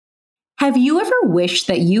Have you ever wished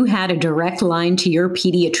that you had a direct line to your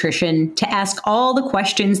pediatrician to ask all the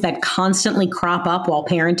questions that constantly crop up while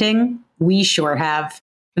parenting? We sure have.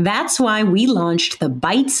 That's why we launched the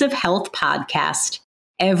Bites of Health podcast.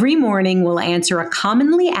 Every morning, we'll answer a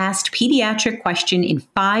commonly asked pediatric question in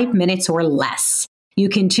 5 minutes or less. You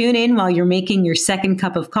can tune in while you're making your second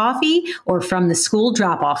cup of coffee or from the school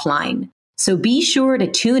drop-off line. So be sure to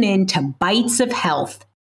tune in to Bites of Health,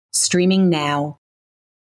 streaming now.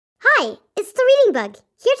 Hi, it's the Reading Bug,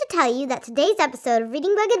 here to tell you that today's episode of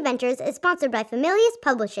Reading Bug Adventures is sponsored by Familius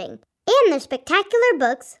Publishing and their spectacular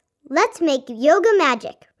books, Let's Make Yoga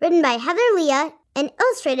Magic, written by Heather Leah and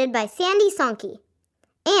illustrated by Sandy Sonke,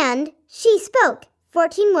 and She Spoke,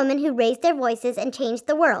 14 Women Who Raised Their Voices and Changed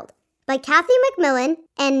the World, by Kathy McMillan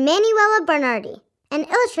and Manuela Bernardi, and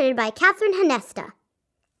illustrated by Catherine Hanesta.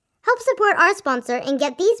 Help support our sponsor and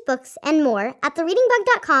get these books and more at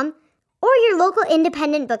thereadingbug.com or your local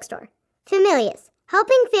independent bookstore. Familius,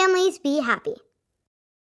 helping families be happy.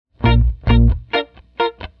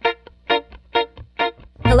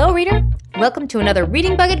 Hello, reader. Welcome to another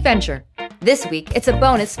Reading Bug adventure. This week, it's a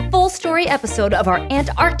bonus full-story episode of our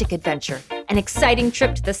Antarctic adventure, an exciting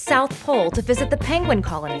trip to the South Pole to visit the penguin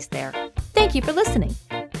colonies there. Thank you for listening.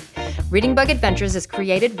 Reading Bug Adventures is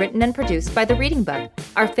created, written, and produced by The Reading Bug,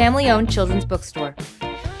 our family-owned children's bookstore.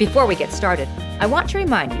 Before we get started, I want to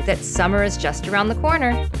remind you that summer is just around the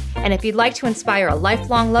corner. And if you'd like to inspire a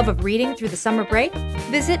lifelong love of reading through the summer break,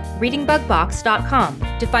 visit readingbugbox.com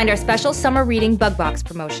to find our special summer reading bug box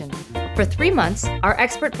promotion. For 3 months, our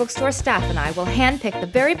expert bookstore staff and I will handpick the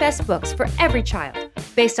very best books for every child,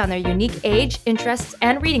 based on their unique age, interests,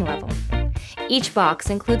 and reading level. Each box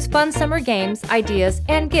includes fun summer games, ideas,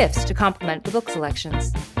 and gifts to complement the book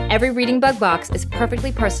selections. Every Reading Bug box is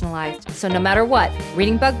perfectly personalized, so no matter what,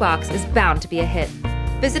 Reading Bug Box is bound to be a hit.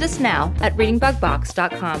 Visit us now at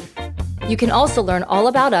readingbugbox.com. You can also learn all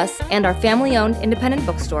about us and our family-owned independent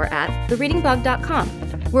bookstore at thereadingbug.com,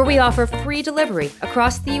 where we offer free delivery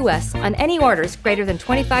across the U.S. on any orders greater than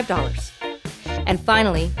 $25. And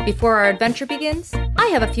finally, before our adventure begins, I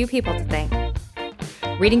have a few people to thank.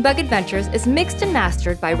 Reading Bug Adventures is mixed and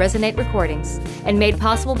mastered by Resonate Recordings and made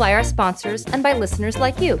possible by our sponsors and by listeners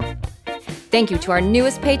like you. Thank you to our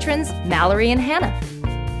newest patrons, Mallory and Hannah.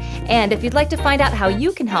 And if you'd like to find out how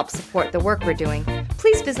you can help support the work we're doing,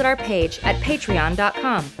 please visit our page at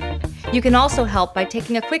patreon.com. You can also help by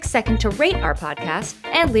taking a quick second to rate our podcast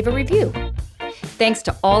and leave a review. Thanks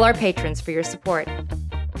to all our patrons for your support.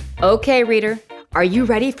 Okay, reader, are you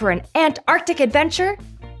ready for an Antarctic adventure?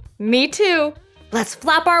 Me too. Let's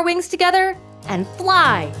flap our wings together and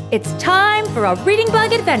fly. It's time for a Reading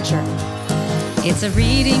Bug adventure. It's a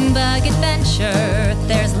Reading Bug adventure.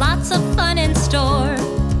 There's lots of fun in store.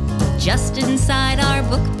 Just inside our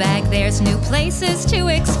book bag, there's new places to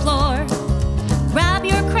explore. Grab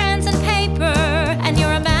your crayons and paper and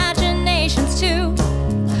your imaginations too.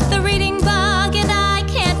 The Reading Bug and I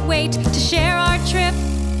can't wait to share our trip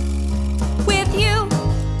with you.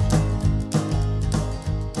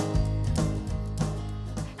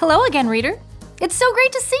 Hello again, reader. It's so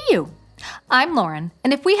great to see you. I'm Lauren,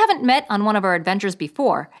 and if we haven't met on one of our adventures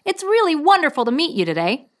before, it's really wonderful to meet you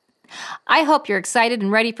today. I hope you're excited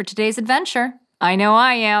and ready for today's adventure. I know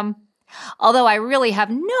I am. Although I really have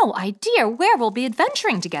no idea where we'll be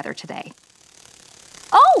adventuring together today.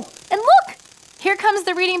 Oh, and look! Here comes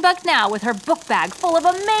the Reading Bug now with her book bag full of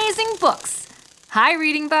amazing books. Hi,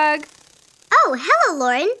 Reading Bug. Oh, hello,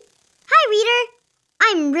 Lauren. Hi, reader.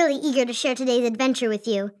 I'm really eager to share today's adventure with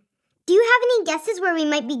you. Do you have any guesses where we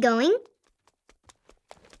might be going?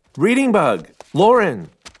 Reading Bug, Lauren,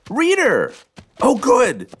 Reader. Oh,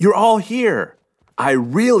 good. You're all here. I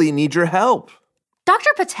really need your help. Dr.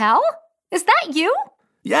 Patel? Is that you?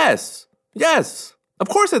 Yes. Of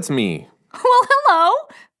course it's me. Well, hello.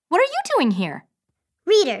 What are you doing here?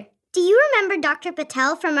 Reader, do you remember Dr.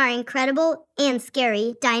 Patel from our incredible and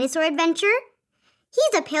scary dinosaur adventure?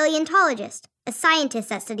 He's a paleontologist, a scientist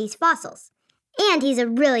that studies fossils, and he's a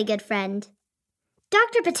really good friend.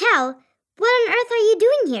 Dr. Patel, what on earth are you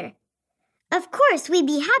doing here? Of course, we'd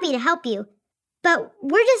be happy to help you, but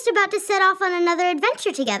we're just about to set off on another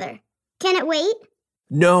adventure together. Can it wait?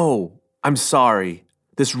 No, I'm sorry.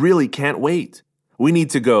 This really can't wait. We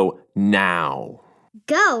need to go now.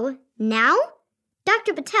 Go? Now?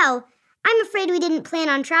 Dr. Patel, I'm afraid we didn't plan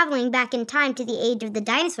on traveling back in time to the age of the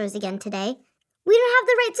dinosaurs again today. We don't have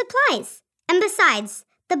the right supplies. And besides,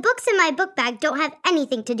 the books in my book bag don't have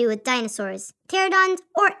anything to do with dinosaurs, pterodons,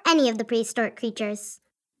 or any of the prehistoric creatures.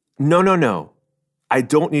 No. I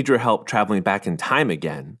don't need your help traveling back in time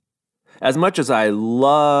again. As much as I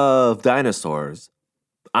love dinosaurs,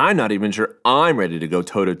 I'm not even sure I'm ready to go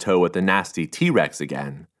toe-to-toe with the nasty T-Rex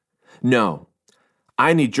again. No,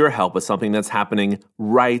 I need your help with something that's happening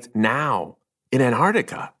right now in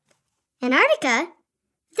Antarctica. Antarctica?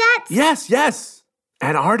 That's... Yes,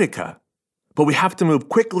 Antarctica. But we have to move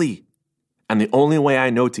quickly. And the only way I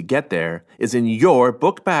know to get there is in your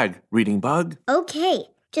book bag, Reading Bug. Okay,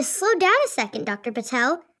 just slow down a second, Dr.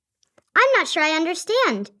 Patel. I'm not sure I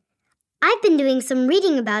understand. I've been doing some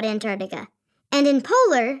reading about Antarctica. And in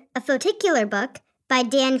Polar, a Foticular book by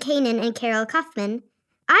Dan Kanan and Carol Kaufman,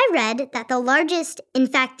 I read that the largest, in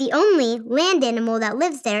fact the only, land animal that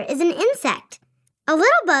lives there is an insect. A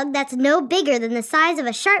little bug that's no bigger than the size of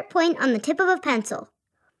a sharp point on the tip of a pencil.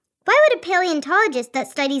 Why would a paleontologist that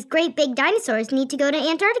studies great big dinosaurs need to go to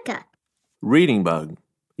Antarctica? Reading Bug,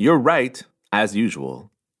 you're right, as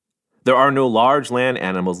usual. There are no large land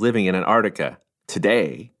animals living in Antarctica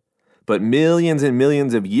today, but millions and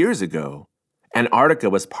millions of years ago, Antarctica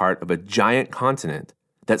was part of a giant continent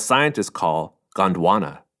that scientists call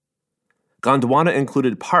Gondwana. Gondwana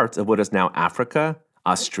included parts of what is now Africa,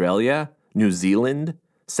 Australia, New Zealand,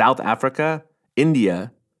 South Africa,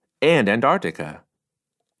 India, and Antarctica.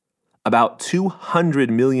 About 200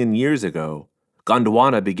 million years ago,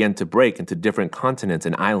 Gondwana began to break into different continents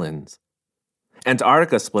and islands.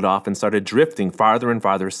 Antarctica split off and started drifting farther and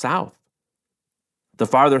farther south. The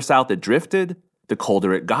farther south it drifted, the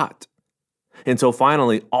colder it got. Until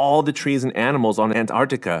finally, all the trees and animals on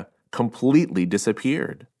Antarctica completely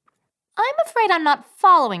disappeared. I'm afraid I'm not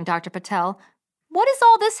following, Dr. Patel. What does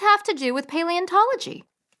all this have to do with paleontology?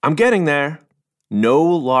 I'm getting there. No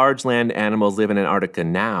large land animals live in Antarctica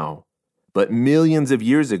now, but millions of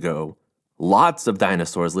years ago, lots of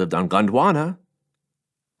dinosaurs lived on Gondwana.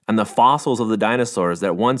 And the fossils of the dinosaurs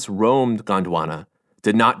that once roamed Gondwana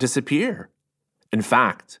did not disappear. In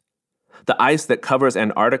fact, the ice that covers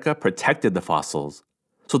Antarctica protected the fossils,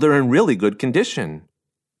 so they're in really good condition.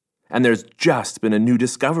 And there's just been a new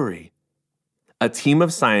discovery. A team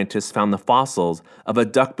of scientists found the fossils of a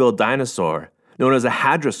duck-billed dinosaur known as a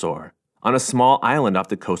hadrosaur on a small island off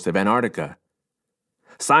the coast of Antarctica.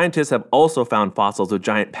 Scientists have also found fossils of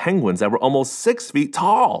giant penguins that were almost 6 feet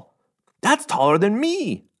tall. That's taller than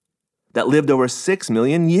me. That lived over 6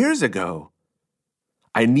 million years ago.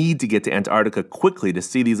 I need to get to Antarctica quickly to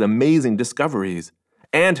see these amazing discoveries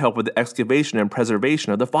and help with the excavation and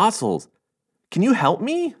preservation of the fossils. Can you help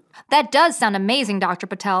me? That does sound amazing, Dr.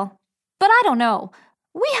 Patel. But I don't know.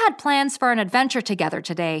 We had plans for an adventure together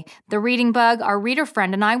today. The Reading Bug, our reader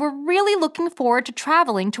friend, and I were really looking forward to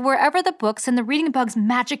traveling to wherever the books in the Reading Bug's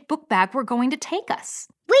magic book bag were going to take us.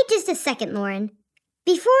 Wait just a second, Lauren.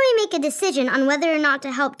 Before we make a decision on whether or not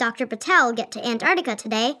to help Dr. Patel get to Antarctica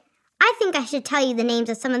today, I think I should tell you the names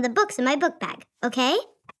of some of the books in my book bag, okay?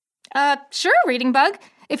 Sure, Reading Bug,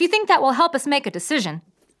 if you think that will help us make a decision.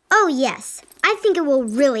 Oh, yes. I think it will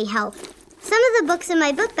really help. Some of the books in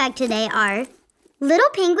my book bag today are Little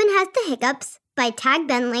Penguin Has the Hiccups by Tag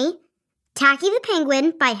Bentley, Tacky the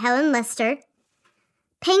Penguin by Helen Lester,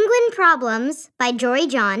 Penguin Problems by Jory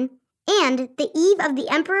John, and The Eve of the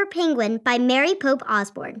Emperor Penguin by Mary Pope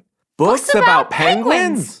Osborne. Books about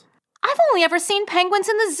penguins? I've only ever seen penguins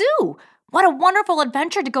in the zoo. What a wonderful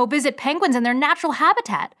adventure to go visit penguins in their natural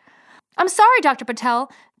habitat. I'm sorry, Dr.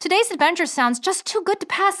 Patel. Today's adventure sounds just too good to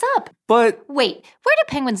pass up. But... Wait, where do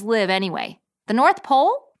penguins live anyway? The North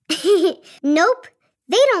Pole? Nope.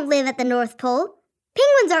 They don't live at the North Pole.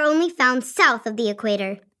 Penguins are only found south of the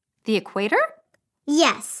equator. The equator?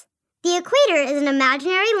 Yes. The equator is an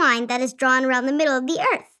imaginary line that is drawn around the middle of the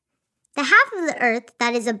Earth. The half of the Earth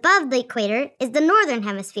that is above the equator is the northern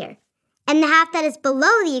hemisphere, and the half that is below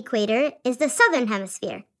the equator is the southern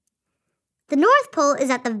hemisphere. The North Pole is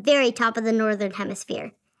at the very top of the northern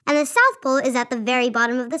hemisphere, and the South Pole is at the very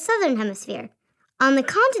bottom of the southern hemisphere, on the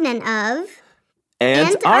continent of...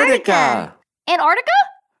 Antarctica! Antarctica?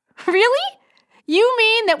 Really? You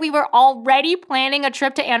mean that we were already planning a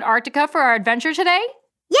trip to Antarctica for our adventure today?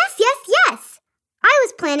 Yes! I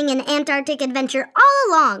was planning an Antarctic adventure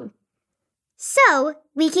all along. So,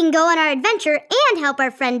 we can go on our adventure and help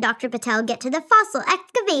our friend Dr. Patel get to the fossil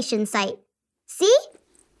excavation site. See?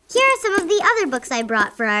 Here are some of the other books I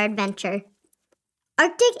brought for our adventure.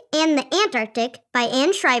 Arctic and the Antarctic by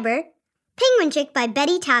Anne Schreiber, Penguin Chick by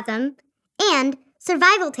Betty Tatham, and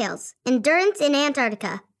Survival Tales, Endurance in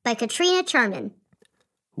Antarctica by Katrina Charman.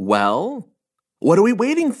 Well, what are we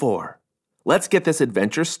waiting for? Let's get this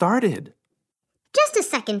adventure started. Just a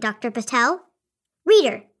second, Dr. Patel.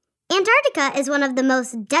 Reader, Antarctica is one of the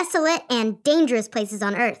most desolate and dangerous places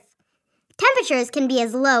on Earth. Temperatures can be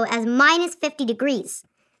as low as -50 degrees.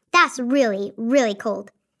 That's really, really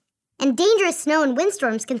cold. and dangerous snow and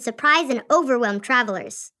windstorms can surprise and overwhelm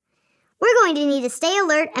travelers. We're going to need to stay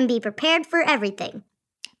alert and be prepared for everything.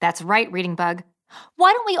 That's right, Reading Bug.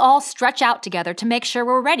 Why don't we all stretch out together to make sure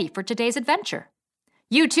we're ready for today's adventure?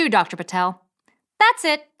 You too, Dr. Patel. That's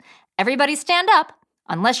it. Everybody stand up,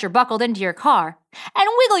 unless you're buckled into your car, and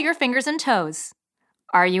wiggle your fingers and toes.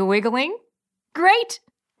 Are you wiggling? Great.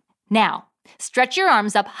 Now, stretch your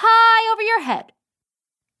arms up high over your head.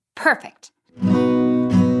 Perfect.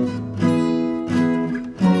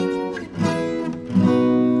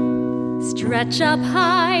 Stretch up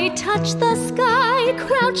high, touch the sky,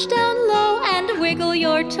 crouch down low and wiggle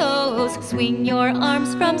your toes. Swing your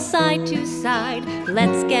arms from side to side.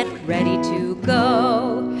 Let's get ready to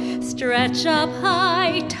go. Stretch up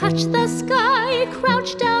high, touch the sky,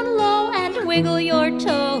 crouch down low and wiggle your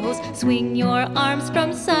toes. Swing your arms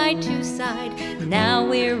from side to side. Now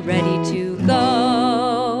we're ready to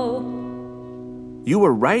go. You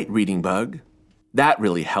were right, Reading Bug. That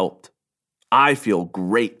really helped. I feel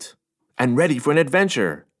great and ready for an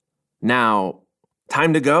adventure. Now,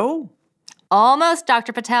 time to go? Almost,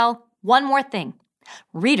 Dr. Patel. One more thing.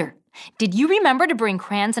 Reader, did you remember to bring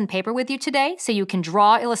crayons and paper with you today so you can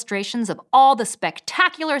draw illustrations of all the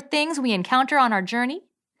spectacular things we encounter on our journey?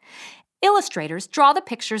 Illustrators draw the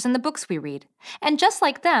pictures in the books we read, and just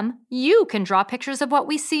like them, you can draw pictures of what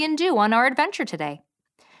we see and do on our adventure today.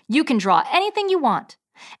 You can draw anything you want,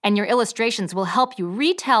 and your illustrations will help you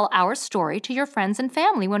retell our story to your friends and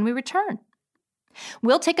family when we return.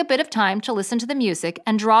 We'll take a bit of time to listen to the music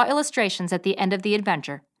and draw illustrations at the end of the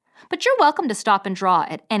adventure, but you're welcome to stop and draw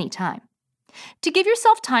at any time. To give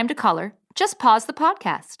yourself time to color, just pause the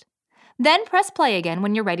podcast. Then press play again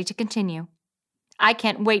when you're ready to continue. I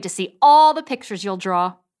can't wait to see all the pictures you'll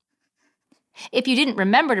draw. If you didn't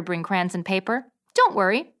remember to bring crayons and paper, don't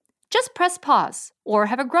worry. Just press pause or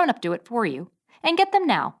have a grown-up do it for you and get them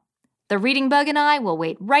now. The Reading Bug and I will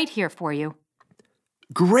wait right here for you.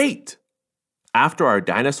 Great! After our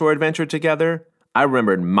dinosaur adventure together, I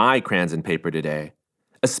remembered my crayons and paper today,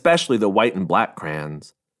 especially the white and black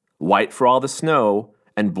crayons. White for all the snow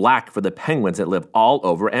and black for the penguins that live all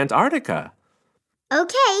over Antarctica.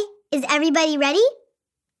 Okay, is everybody ready?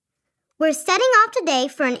 We're setting off today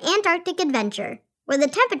for an Antarctic adventure, where the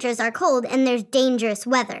temperatures are cold and there's dangerous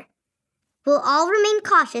weather. We'll all remain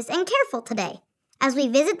cautious and careful today, as we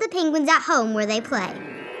visit the penguins at home where they play.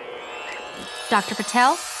 Dr.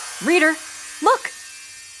 Patel, reader, look!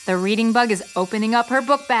 The Reading Bug is opening up her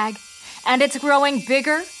book bag, and it's growing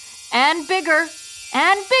bigger and bigger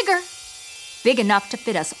and bigger. Big enough to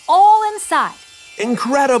fit us all inside.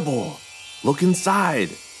 Incredible! Look inside.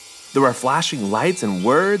 There are flashing lights and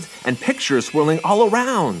words and pictures swirling all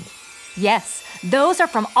around. Yes, those are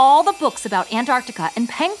from all the books about Antarctica and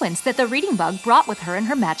penguins that the Reading Bug brought with her in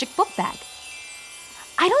her magic book bag.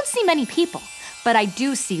 I don't see many people, but I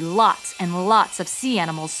do see lots and lots of sea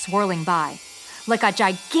animals swirling by, like a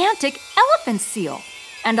gigantic elephant seal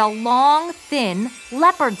and a long, thin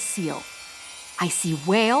leopard seal. I see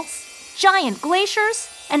whales, giant glaciers,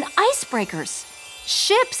 and icebreakers,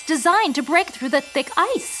 ships designed to break through the thick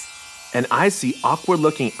ice. And I see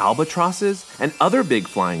awkward-looking albatrosses and other big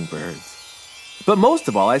flying birds. But most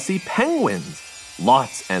of all, I see penguins.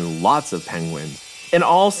 Lots and lots of penguins, in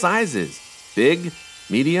all sizes, big,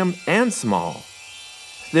 medium, and small.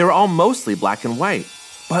 They're all mostly black and white.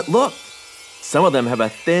 But look, some of them have a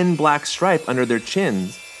thin black stripe under their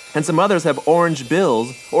chins, and some others have orange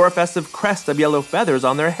bills or a festive crest of yellow feathers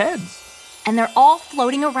on their heads. And they're all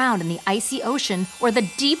floating around in the icy ocean or the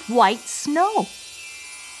deep white snow.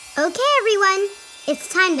 Okay, everyone, it's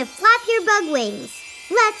time to flap your bug wings.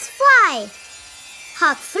 Let's fly!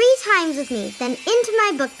 Hop 3 times with me, then into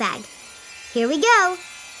my book bag. Here we go.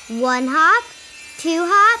 1 hop, 2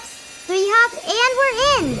 hops, 3 hops, and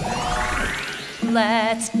we're in.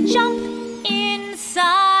 Let's jump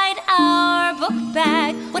inside our book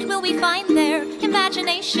bag. What will we find there?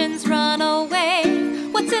 Imaginations run away.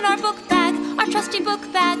 What's in our book bag? Our trusty book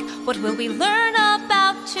bag. What will we learn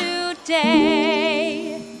about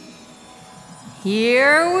today?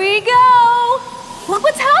 Here we go! Look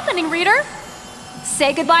what's happening, reader!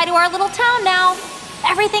 Say goodbye to our little town now.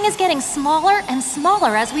 Everything is getting smaller and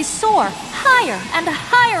smaller as we soar higher and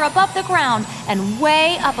higher above the ground and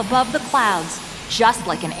way up above the clouds, just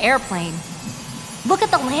like an airplane. Look at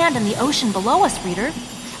the land and the ocean below us, reader,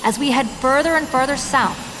 as we head further and further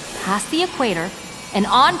south, past the equator and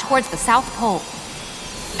on towards the South Pole.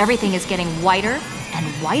 Everything is getting whiter and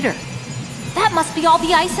whiter. That must be all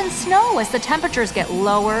the ice and snow as the temperatures get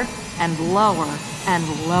lower and lower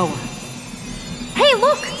and lower. Hey,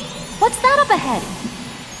 look! What's that up ahead?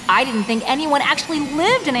 I didn't think anyone actually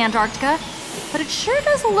lived in Antarctica, But it sure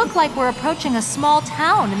does look like we're approaching a small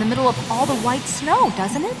town in the middle of all the white snow,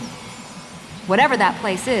 doesn't it? Whatever that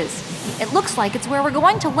place is, it looks like it's where we're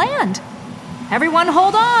going to land. Everyone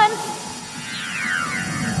hold on!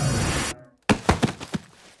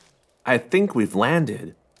 I think we've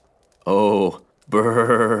landed. Oh,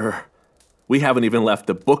 brr. We haven't even left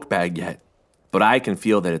the book bag yet, but I can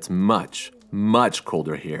feel that it's much, much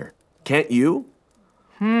colder here. Can't you?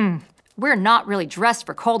 We're not really dressed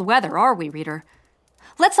for cold weather, are we, reader?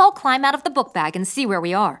 Let's all climb out of the book bag and see where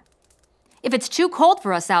we are. If it's too cold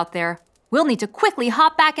for us out there, we'll need to quickly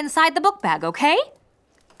hop back inside the book bag, okay?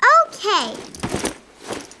 Okay.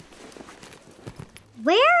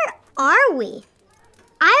 Where are we?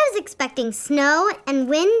 I was expecting snow and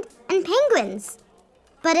wind and penguins,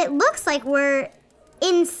 but it looks like we're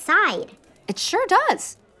inside. It sure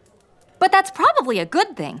does. But that's probably a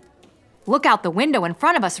good thing. Look out the window in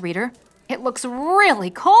front of us, reader. It looks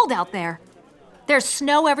really cold out there. There's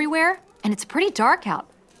snow everywhere, and it's pretty dark out,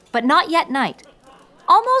 but not yet night.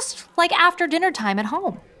 Almost like after dinner time at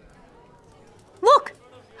home. Look,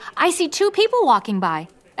 I see two people walking by,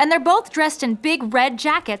 and they're both dressed in big red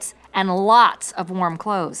jackets and lots of warm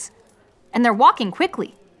clothes. And they're walking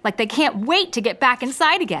quickly, like they can't wait to get back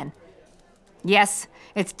inside again. Yes,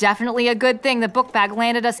 it's definitely a good thing the book bag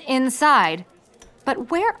landed us inside.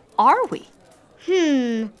 But where are we?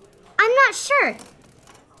 I'm not sure.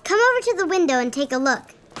 Come over to the window and take a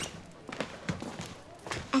look.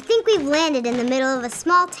 I think we've landed in the middle of a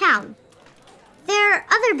small town. There are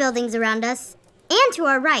other buildings around us, and to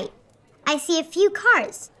our right, I see a few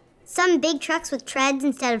cars, some big trucks with treads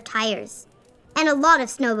instead of tires, and a lot of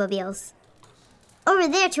snowmobiles. Over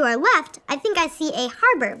there to our left, I think I see a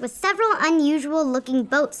harbor with several unusual-looking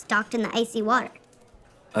boats docked in the icy water.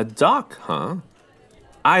 A dock, huh?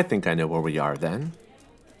 I think I know where we are then.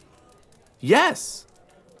 Yes!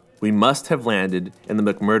 We must have landed in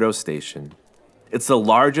the McMurdo Station. It's the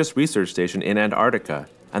largest research station in Antarctica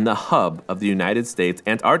and the hub of the United States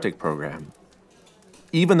Antarctic program.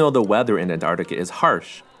 Even though the weather in Antarctica is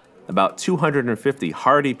harsh, about 250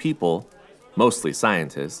 hardy people, mostly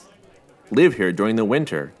scientists, live here during the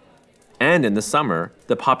winter. And in the summer,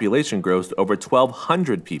 the population grows to over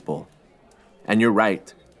 1,200 people. And you're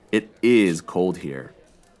right, it is cold here,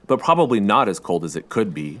 but probably not as cold as it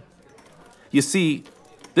could be. You see,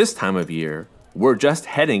 this time of year, we're just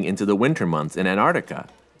heading into the winter months in Antarctica.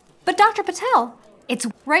 But Dr. Patel, it's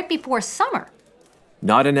right before summer.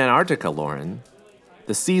 Not in Antarctica, Lauren.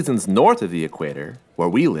 The seasons north of the equator, where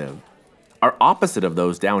we live, are opposite of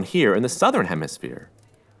those down here in the southern hemisphere.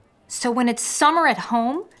 So when it's summer at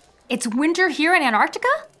home, it's winter here in Antarctica?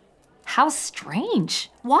 How strange.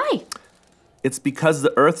 Why? It's because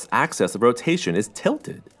the Earth's axis of rotation is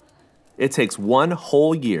tilted. It takes one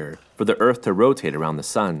whole year for the Earth to rotate around the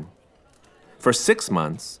sun. For 6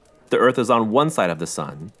 months, the Earth is on one side of the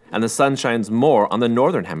sun, and the sun shines more on the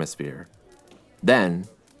northern hemisphere. Then,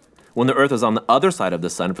 when the Earth is on the other side of the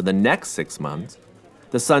sun for the next 6 months,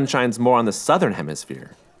 the sun shines more on the southern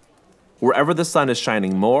hemisphere. Wherever the sun is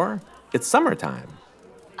shining more, it's summertime.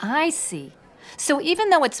 I see. So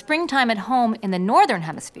even though it's springtime at home in the northern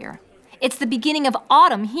hemisphere, it's the beginning of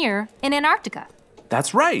autumn here in Antarctica.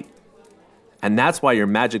 That's right. And that's why your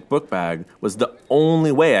magic book bag was the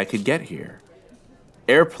only way I could get here.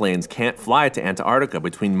 Airplanes can't fly to Antarctica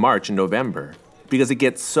between March and November because it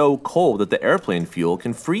gets so cold that the airplane fuel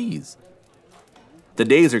can freeze. The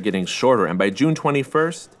days are getting shorter, and by June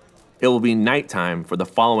 21st, it will be nighttime for the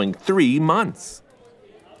following 3 months.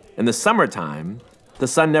 In the summertime, the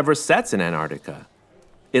sun never sets in Antarctica.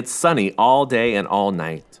 It's sunny all day and all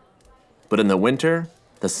night. But in the winter,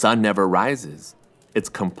 the sun never rises. It's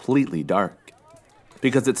completely dark.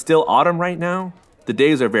 Because it's still autumn right now, the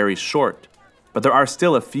days are very short, but there are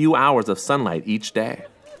still a few hours of sunlight each day.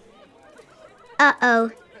 Uh-oh.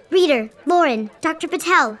 Reader, Lauren, Dr.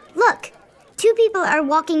 Patel, look! 2 people are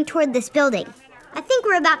walking toward this building. I think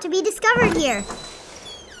we're about to be discovered here.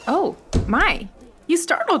 Oh, my. You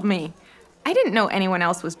startled me. I didn't know anyone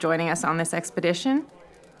else was joining us on this expedition.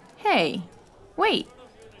 Hey, wait.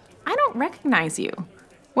 I don't recognize you.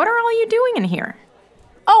 What are all you doing in here?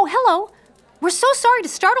 Oh, hello. We're so sorry to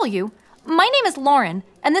startle you. My name is Lauren,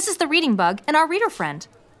 and this is the Reading Bug and our reader friend.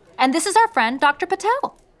 And this is our friend, Dr.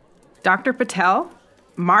 Patel. Dr. Patel?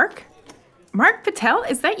 Mark? Mark Patel,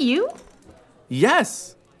 is that you?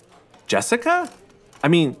 Yes. Jessica?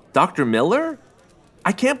 Dr. Miller?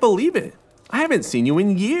 I can't believe it. I haven't seen you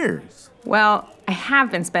in years. Well, I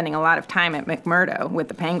have been spending a lot of time at McMurdo with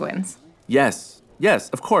the penguins. Yes,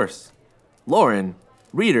 of course. Lauren,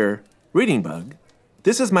 reader, Reading Bug,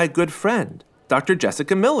 this is my good friend, Dr.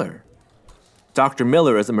 Jessica Miller. Dr.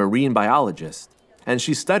 Miller is a marine biologist, and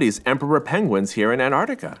she studies emperor penguins here in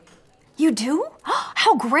Antarctica. You do?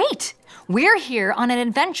 How great! We're here on an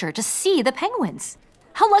adventure to see the penguins.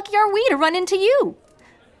 How lucky are we to run into you?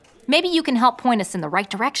 Maybe you can help point us in the right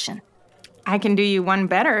direction. I can do you one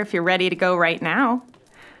better if you're ready to go right now.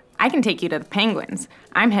 I can take you to the penguins.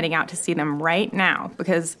 I'm heading out to see them right now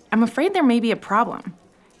because I'm afraid there may be a problem.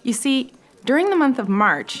 You see, during the month of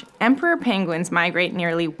March, emperor penguins migrate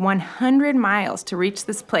nearly 100 miles to reach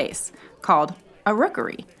this place called a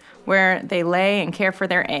rookery, where they lay and care for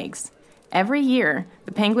their eggs. Every year,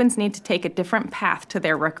 the penguins need to take a different path to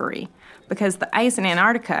their rookery because the ice in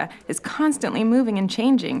Antarctica is constantly moving and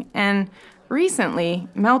changing, and recently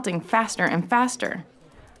melting faster and faster.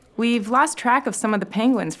 We've lost track of some of the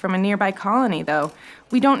penguins from a nearby colony, though.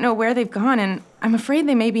 We don't know where they've gone, and I'm afraid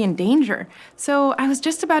they may be in danger. So I was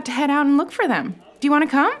just about to head out and look for them. Do you want to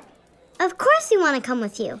come? Of course we want to come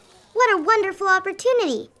with you. What a wonderful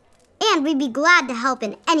opportunity. And we'd be glad to help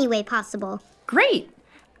in any way possible. Great!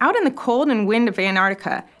 Out in the cold and wind of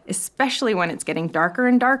Antarctica, especially when it's getting darker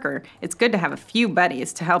and darker, it's good to have a few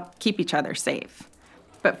buddies to help keep each other safe.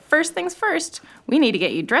 But first things first, we need to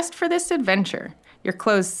get you dressed for this adventure. Your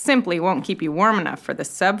clothes simply won't keep you warm enough for the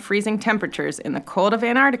sub-freezing temperatures in the cold of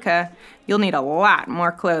Antarctica. You'll need a lot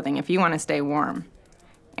more clothing if you want to stay warm.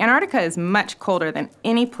 Antarctica is much colder than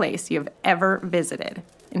any place you have ever visited.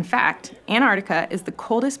 In fact, Antarctica is the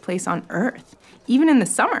coldest place on Earth, even in the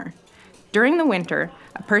summer. During the winter,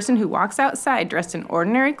 a person who walks outside dressed in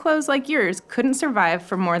ordinary clothes like yours couldn't survive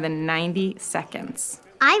for more than 90 seconds.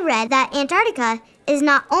 I read that Antarctica is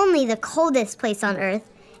not only the coldest place on Earth,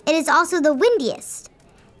 it is also the windiest.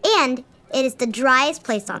 And it is the driest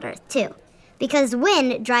place on Earth, too, because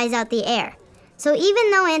wind dries out the air. So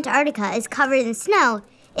even though Antarctica is covered in snow,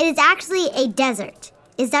 it is actually a desert.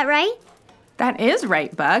 Is that right? That is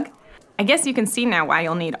right, Bug. I guess you can see now why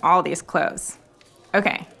you'll need all these clothes.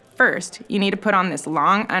 Okay, first, you need to put on this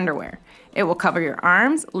long underwear. It will cover your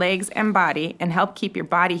arms, legs, and body and help keep your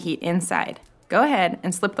body heat inside. Go ahead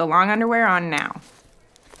and slip the long underwear on now.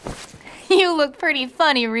 You look pretty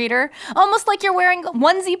funny, reader. Almost like you're wearing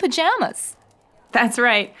onesie pajamas. That's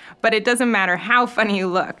right, but it doesn't matter how funny you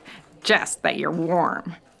look, just that you're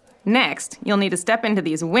warm. Next, you'll need to step into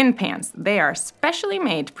these wind pants. They are specially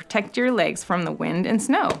made to protect your legs from the wind and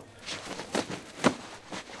snow.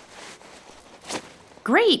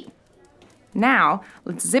 Great! Now,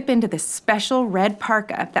 let's zip into this special red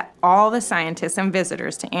parka that all the scientists and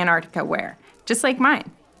visitors to Antarctica wear, just like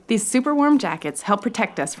mine. These super warm jackets help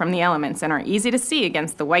protect us from the elements and are easy to see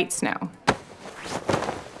against the white snow.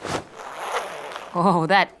 Oh,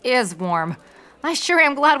 that is warm. I sure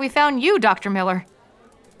am glad we found you, Dr. Miller.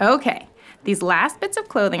 Okay, these last bits of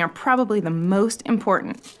clothing are probably the most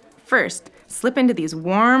important. First, slip into these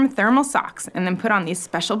warm thermal socks and then put on these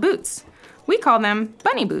special boots. We call them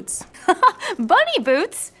bunny boots. Bunny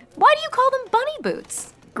boots? Why do you call them bunny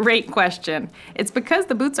boots? Great question. It's because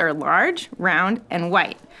the boots are large, round, and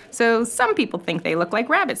white. So some people think they look like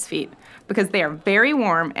rabbit's feet. Because they are very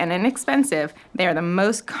warm and inexpensive, they are the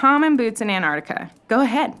most common boots in Antarctica. Go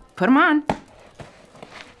ahead, put them on.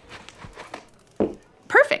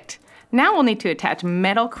 Perfect. Now we'll need to attach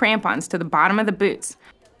metal crampons to the bottom of the boots.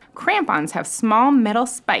 Crampons have small metal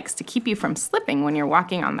spikes to keep you from slipping when you're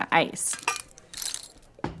walking on the ice.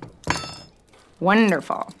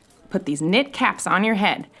 Wonderful. Put these knit caps on your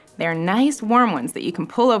head. They're nice warm ones that you can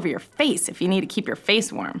pull over your face if you need to keep your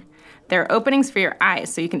face warm. There are openings for your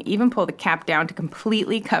eyes, so you can even pull the cap down to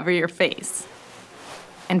completely cover your face.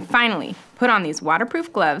 And finally, put on these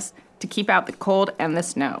waterproof gloves to keep out the cold and the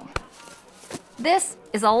snow. This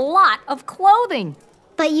is a lot of clothing.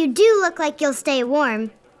 But you do look like you'll stay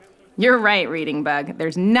warm. You're right, Reading Bug.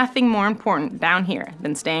 There's nothing more important down here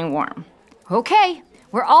than staying warm. Okay,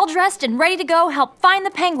 we're all dressed and ready to go help find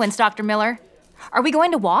the penguins, Dr. Miller. Are we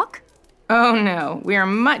going to walk? Oh no, we are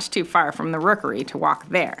much too far from the rookery to walk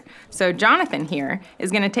there. So Jonathan here is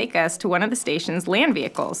going to take us to one of the station's land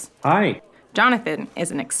vehicles. Hi. Jonathan is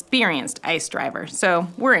an experienced ice driver, so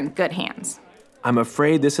we're in good hands. I'm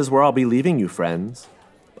afraid this is where I'll be leaving you, friends.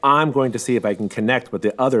 I'm going to see if I can connect with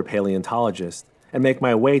the other paleontologists and make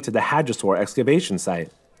my way to the Hadrosaur excavation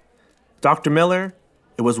site. Dr. Miller,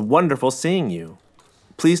 it was wonderful seeing you.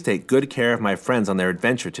 Please take good care of my friends on their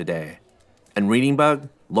adventure today. And Reading Bug,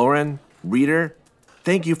 Lauren, Reader,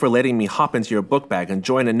 thank you for letting me hop into your book bag and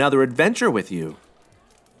join another adventure with you.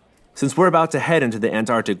 Since we're about to head into the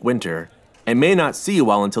Antarctic winter, I may not see you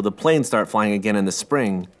all until the planes start flying again in the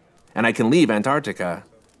spring, and I can leave Antarctica.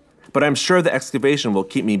 But I'm sure the excavation will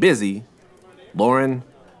keep me busy. Lauren,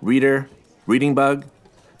 Reader, Reading Bug,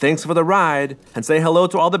 thanks for the ride, and say hello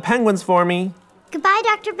to all the penguins for me. Goodbye,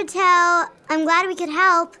 Dr. Patel. I'm glad we could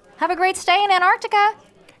help. Have a great stay in Antarctica.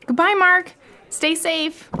 Goodbye, Mark. Stay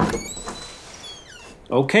safe.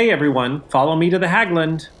 Okay, everyone, follow me to the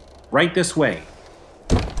Hagland. Right this way.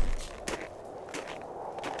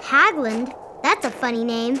 Hagland? That's a funny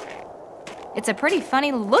name. It's a pretty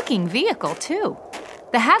funny looking vehicle, too.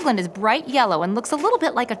 The Hagland is bright yellow and looks a little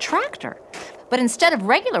bit like a tractor. But instead of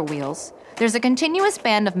regular wheels, there's a continuous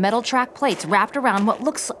band of metal track plates wrapped around what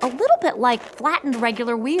looks a little bit like flattened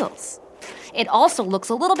regular wheels. It also looks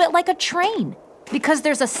a little bit like a train because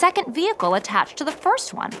there's a second vehicle attached to the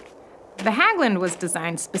first one. The Hagland was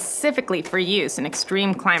designed specifically for use in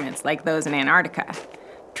extreme climates like those in Antarctica.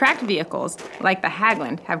 Tracked vehicles, like the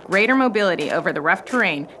Hagland, have greater mobility over the rough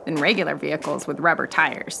terrain than regular vehicles with rubber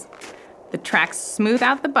tires. The tracks smooth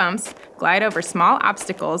out the bumps, glide over small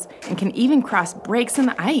obstacles, and can even cross breaks in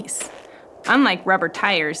the ice. Unlike rubber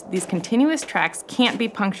tires, these continuous tracks can't be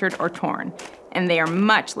punctured or torn, and they are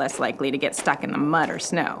much less likely to get stuck in the mud or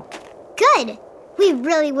snow. Good! We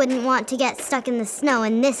really wouldn't want to get stuck in the snow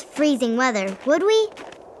in this freezing weather, would we?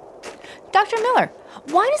 Dr. Miller,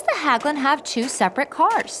 why does the Hagland have two separate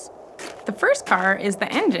cars? The first car is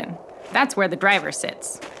the engine. That's where the driver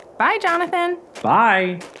sits. Bye, Jonathan.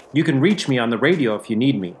 Bye. You can reach me on the radio if you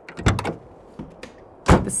need me.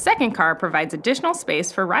 The second car provides additional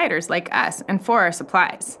space for riders like us and for our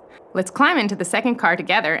supplies. Let's climb into the second car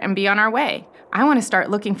together and be on our way. I want to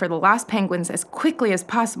start looking for the lost penguins as quickly as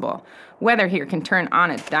possible. Weather here can turn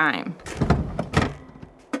on a dime.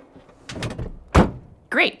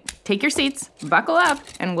 Great. Take your seats, buckle up,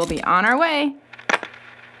 and we'll be on our way.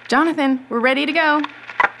 Jonathan, we're ready to go.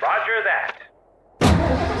 Roger that.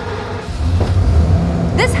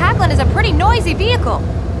 This Hagland is a pretty noisy vehicle,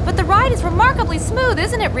 but the ride is remarkably smooth,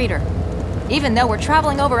 isn't it, reader? Even though we're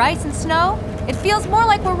traveling over ice and snow, it feels more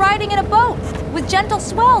like we're riding in a boat with gentle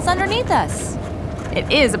swells underneath us.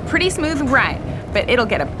 It is a pretty smooth ride, but it'll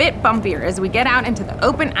get a bit bumpier as we get out into the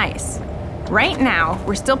open ice. Right now,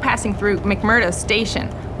 we're still passing through McMurdo Station,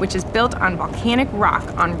 which is built on volcanic rock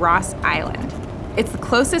on Ross Island. It's the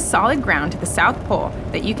closest solid ground to the South Pole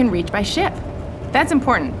that you can reach by ship. That's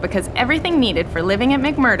important because everything needed for living at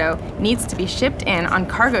McMurdo needs to be shipped in on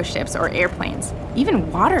cargo ships or airplanes.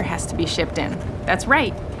 Even water has to be shipped in. That's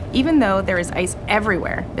right. Even though there is ice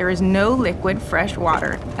everywhere, there is no liquid fresh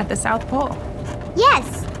water at the South Pole.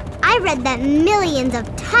 Yes! I read that millions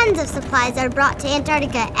of tons of supplies are brought to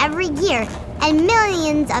Antarctica every year, and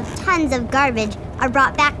millions of tons of garbage are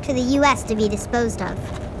brought back to the U.S. to be disposed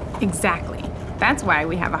of. Exactly. That's why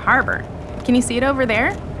we have a harbor. Can you see it over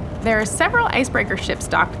there? There are several icebreaker ships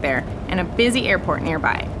docked there and a busy airport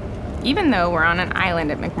nearby. Even though we're on an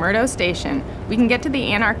island at McMurdo Station, we can get to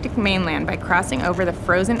the Antarctic mainland by crossing over the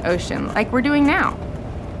frozen ocean like we're doing now.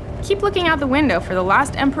 Keep looking out the window for the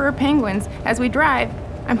lost emperor penguins as we drive.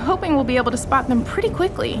 I'm hoping we'll be able to spot them pretty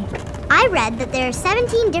quickly. I read that there are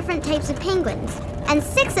 17 different types of penguins, and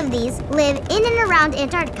 6 of these live in and around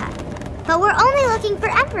Antarctica. But we're only looking for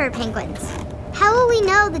emperor penguins. How will we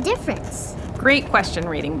know the difference? Great question,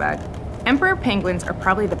 Reading Bug. Emperor penguins are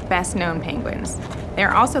probably the best known penguins. They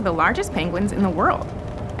are also the largest penguins in the world.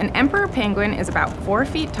 An emperor penguin is about 4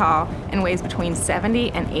 feet tall and weighs between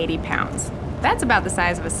 70 and 80 pounds. That's about the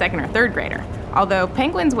size of a second or third grader, although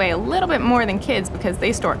penguins weigh a little bit more than kids because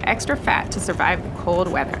they store extra fat to survive the cold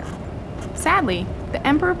weather. Sadly, the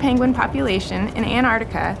emperor penguin population in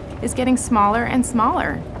Antarctica is getting smaller and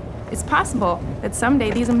smaller. It's possible that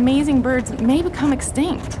someday these amazing birds may become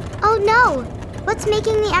extinct. Oh no! What's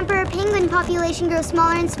making the emperor penguin population grow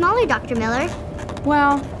smaller and smaller, Dr. Miller?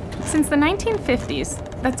 Well, since the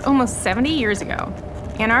 1950s, that's almost 70 years ago,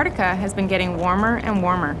 Antarctica has been getting warmer and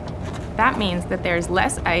warmer. That means that there's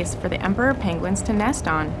less ice for the emperor penguins to nest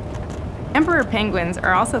on. Emperor penguins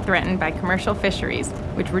are also threatened by commercial fisheries,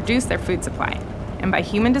 which reduce their food supply, and by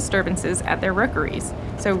human disturbances at their rookeries.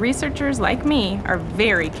 So researchers like me are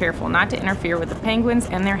very careful not to interfere with the penguins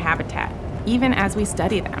and their habitat, even as we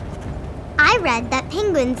study them. I read that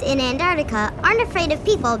penguins in Antarctica aren't afraid of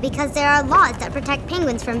people because there are laws that protect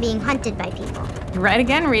penguins from being hunted by people. You're right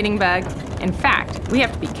again, Reading Bug. In fact, we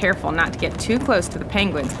have to be careful not to get too close to the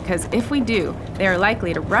penguins because if we do, they are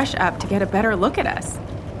likely to rush up to get a better look at us.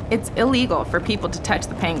 It's illegal for people to touch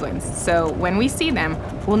the penguins, so when we see them,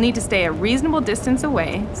 we'll need to stay a reasonable distance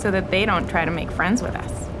away so that they don't try to make friends with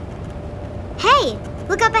us. Hey,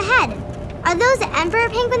 look up ahead. Are those emperor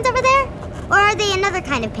penguins over there? Or are they another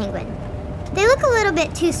kind of penguin? They look a little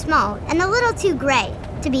bit too small and a little too gray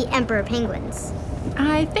to be emperor penguins.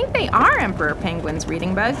 I think they are emperor penguins,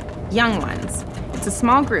 Reading Bug. Young ones. It's a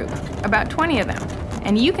small group, about 20 of them,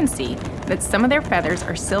 and you can see that some of their feathers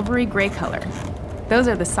are silvery gray color. Those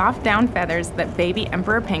are the soft down feathers that baby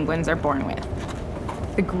emperor penguins are born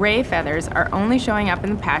with. The gray feathers are only showing up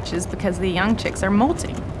in the patches because the young chicks are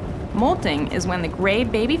molting. Molting is when the gray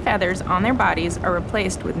baby feathers on their bodies are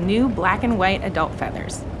replaced with new black and white adult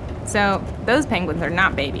feathers. So those penguins are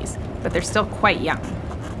not babies, but they're still quite young.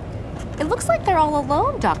 It looks like they're all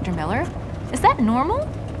alone, Dr. Miller. Is that normal?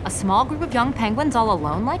 A small group of young penguins all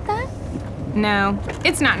alone like that? No,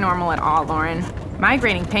 it's not normal at all, Lauren.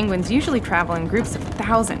 Migrating penguins usually travel in groups of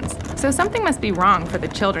thousands, so something must be wrong for the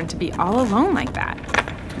children to be all alone like that.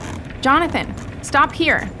 Jonathan, stop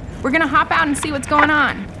here. We're gonna hop out and see what's going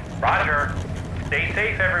on. Roger. Stay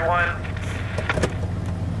safe, everyone.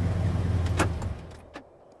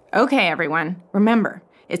 Okay, everyone, remember,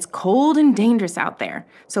 it's cold and dangerous out there,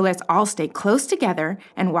 so let's all stay close together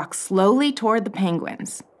and walk slowly toward the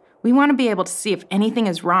penguins. We want to be able to see if anything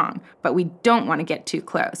is wrong, but we don't want to get too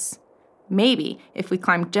close. Maybe if we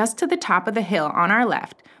climb just to the top of the hill on our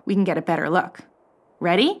left, we can get a better look.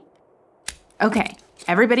 Ready? Okay,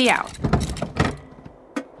 everybody out.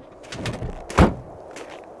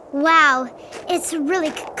 Wow, it's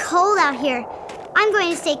really cold out here. I'm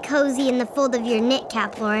going to stay cozy in the fold of your knit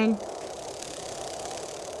cap, Lauren.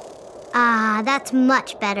 Ah, that's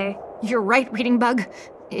much better. You're right, Reading Bug.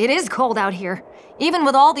 It is cold out here, even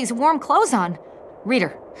with all these warm clothes on.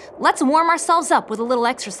 Reader, let's warm ourselves up with a little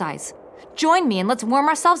exercise. Join me and let's warm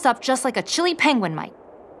ourselves up just like a chilly penguin might.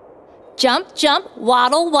 Jump, jump,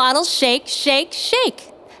 waddle, waddle, shake, shake,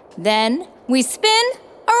 shake. Then we spin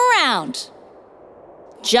around.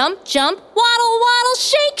 Jump, jump, waddle, waddle,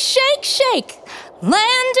 shake, shake, shake.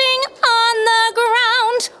 Landing on the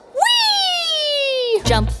ground. Whee!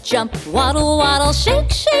 Jump, jump, waddle, waddle,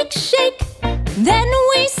 shake, shake, shake. Then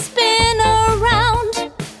we spin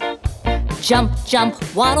around. Jump,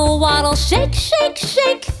 jump, waddle, waddle, shake, shake,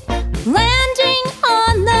 shake. Landing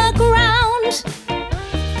on the ground.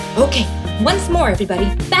 Okay, once more, everybody.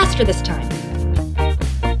 Faster this time.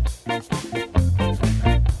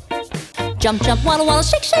 Jump, jump, waddle, waddle,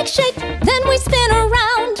 shake, shake, shake. Then we spin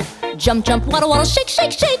around. Jump, jump, waddle, waddle, shake,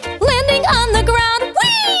 shake, shake. Landing on the ground.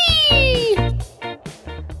 Whee!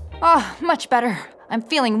 Oh, much better. I'm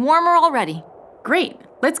feeling warmer already. Great,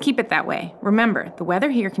 let's keep it that way. Remember, the weather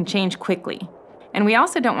here can change quickly. And we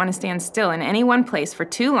also don't want to stand still in any one place for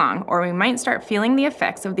too long, or we might start feeling the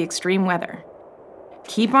effects of the extreme weather.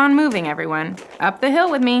 Keep on moving, everyone. Up the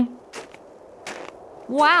hill with me.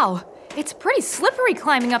 Wow, it's pretty slippery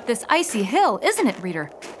climbing up this icy hill, isn't it,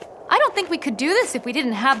 Reader? I don't think we could do this if we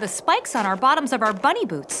didn't have the spikes on our bottoms of our bunny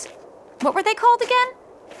boots. What were they called again?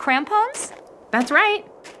 Crampons? That's right.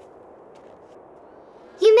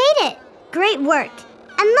 You made it! Great work.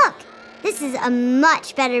 And look, this is a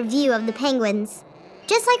much better view of the penguins.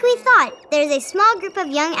 Just like we thought, there's a small group of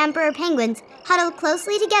young emperor penguins huddled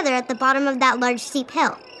closely together at the bottom of that large steep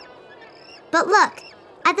hill. But look,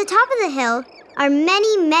 at the top of the hill are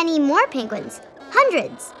many, many more penguins.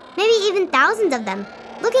 Hundreds, maybe even thousands of them,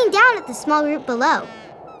 looking down at the small group below.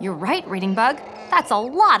 You're right, Reading Bug. That's a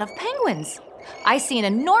lot of penguins. I see an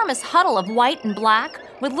enormous huddle of white and black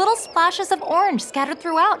with little splashes of orange scattered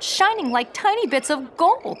throughout, shining like tiny bits of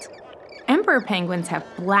gold. Emperor penguins have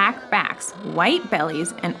black backs, white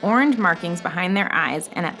bellies, and orange markings behind their eyes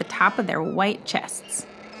and at the top of their white chests.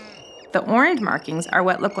 The orange markings are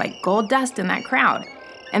what look like gold dust in that crowd,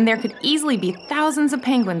 and there could easily be thousands of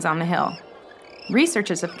penguins on the hill.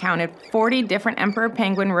 Researchers have counted 40 different emperor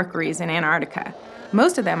penguin rookeries in Antarctica.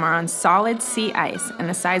 Most of them are on solid sea ice, and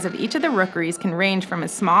the size of each of the rookeries can range from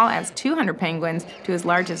as small as 200 penguins to as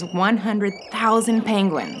large as 100,000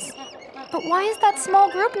 penguins. But why is that small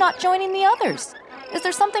group not joining the others? Is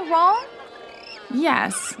there something wrong?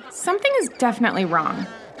 Yes, something is definitely wrong.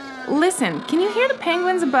 Listen, can you hear the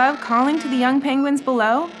penguins above calling to the young penguins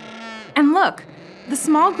below? And look, the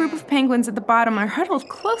small group of penguins at the bottom are huddled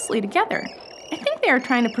closely together. I think they are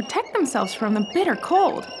trying to protect themselves from the bitter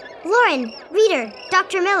cold. Lauren, Reader,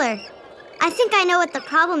 Dr. Miller, I think I know what the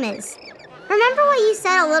problem is. Remember what you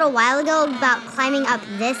said a little while ago about climbing up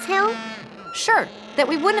this hill? Sure, that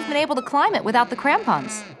we wouldn't have been able to climb it without the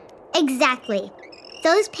crampons. Exactly.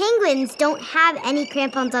 Those penguins don't have any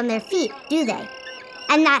crampons on their feet, do they?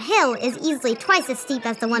 And that hill is easily twice as steep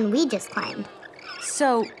as the one we just climbed.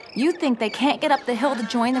 So, you think they can't get up the hill to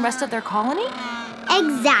join the rest of their colony?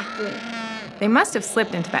 Exactly. They must have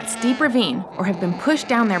slipped into that steep ravine or have been pushed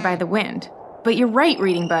down there by the wind. But you're right,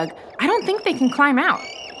 Reading Bug. I don't think they can climb out.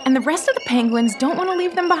 And the rest of the penguins don't want to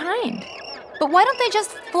leave them behind. But why don't they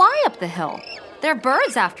just fly up the hill? They're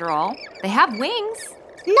birds, after all. They have wings.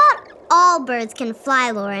 Not all birds can fly,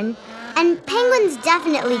 Lauren. And penguins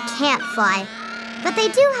definitely can't fly. But they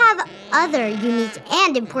do have other unique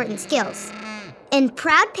and important skills. In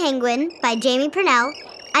Proud Penguin by Jamie Purnell,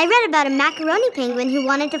 I read about a macaroni penguin who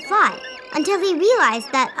wanted to fly until he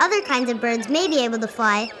realized that other kinds of birds may be able to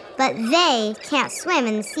fly, but they can't swim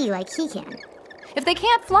in the sea like he can. If they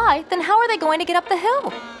can't fly, then how are they going to get up the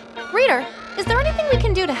hill? Reader, is there anything we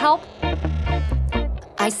can do to help?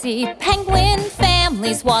 I see penguin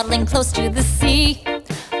families waddling close to the sea.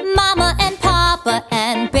 Mama and Papa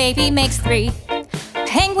and baby makes 3.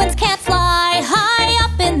 Penguins can't fly high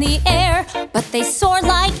up in the air, but they soar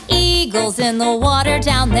like eagles in the water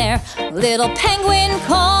down there. Little penguin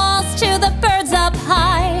calls to the birds up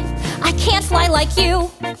high. I can't fly like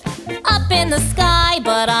you up in the sky,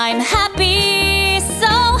 but I'm happy, so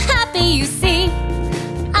happy you see.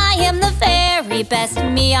 I am the very best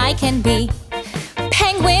me I can be.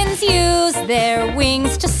 Penguins use their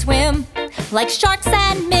wings to swim, like sharks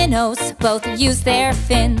and minnows both use their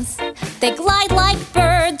fins. They glide like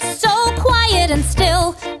birds, so quiet and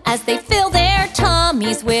still, as they fill their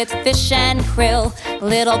tummies with fish and krill.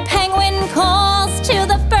 Little penguin calls to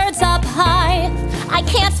the birds up high. I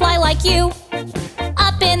can't fly like you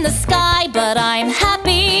up in the sky, but I'm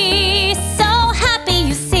happy, so happy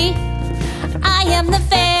you see. I am the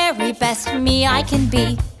very best me I can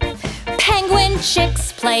be. Penguin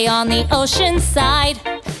chicks play on the ocean side.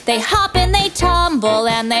 They hop and they tumble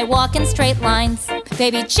and they walk in straight lines.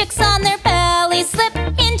 Baby chicks on their bellies slip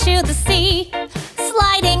into the sea,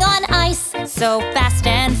 sliding on ice so fast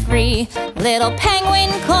and free. Little penguin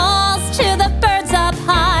calls to the birds up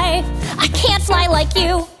high. I can't fly like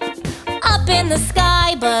you up in the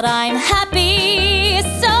sky, but I'm happy,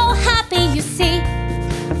 so happy you see.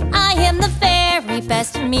 I am the very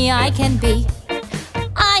best me I can be.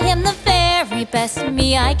 I am the very best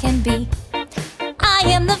me I can be. I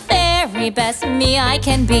am the very best me I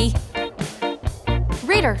can be.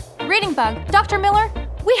 Reader, Reading Bug, Dr. Miller,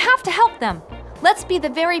 we have to help them. Let's be the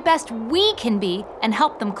very best we can be and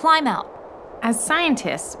help them climb out. As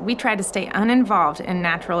scientists, we try to stay uninvolved in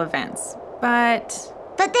natural events, but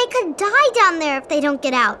But they could die down there if they don't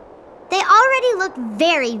get out. They already look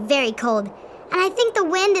very, very cold, and I think the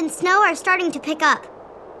wind and snow are starting to pick up.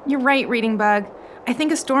 you're right, Reading Bug. I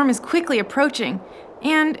think a storm is quickly approaching.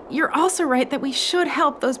 And you're also right that we should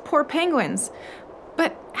help those poor penguins.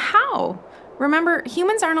 But how? Remember,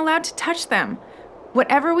 humans aren't allowed to touch them.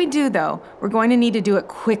 Whatever we do, though, we're going to need to do it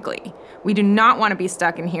quickly. We do not want to be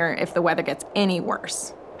stuck in here if the weather gets any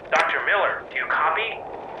worse. Dr. Miller, do you copy?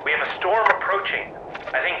 We have a storm approaching.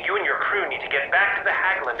 I think you and your crew need to get back to the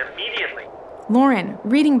Hagland immediately. Lauren,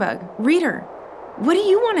 Reading Bug, Reader, what do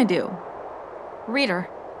you want to do? Reader,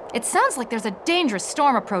 it sounds like there's a dangerous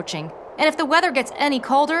storm approaching. And if the weather gets any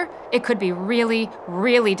colder, it could be really,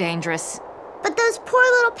 really dangerous. But those poor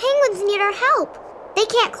little penguins need our help. They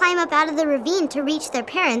can't climb up out of the ravine to reach their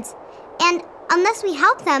parents, and unless we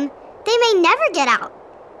help them, they may never get out.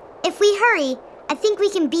 If we hurry, I think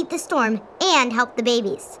we can beat the storm and help the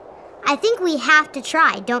babies. I think we have to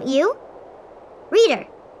try, don't you? Reader,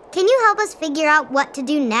 can you help us figure out what to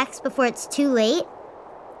do next before it's too late?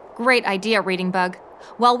 Great idea, Reading Bug.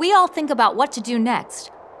 While we all think about what to do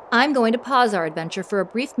next, I'm going to pause our adventure for a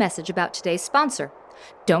brief message about today's sponsor.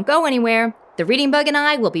 Don't go anywhere. The Reading Bug and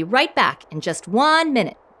I will be right back in just 1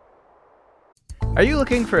 minute. Are you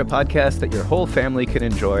looking for a podcast that your whole family can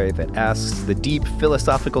enjoy that asks the deep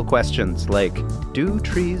philosophical questions like, do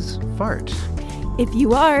trees fart? If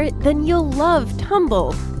you are, then you'll love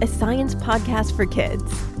Tumble, a science podcast for kids.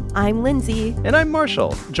 I'm Lindsay. And I'm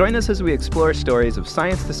Marshall. Join us as we explore stories of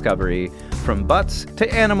science discovery, from butts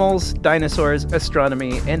to animals, dinosaurs,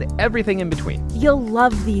 astronomy, and everything in between. You'll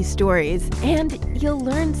love these stories, and you'll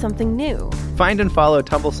learn something new. Find and follow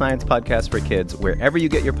Tumble Science Podcast for Kids wherever you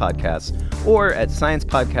get your podcasts, or at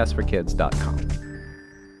sciencepodcastforkids.com.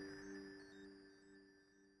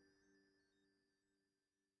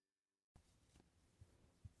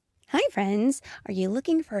 Hi, friends. Are you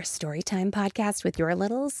looking for a storytime podcast with your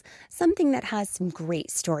littles? Something that has some great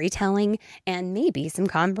storytelling and maybe some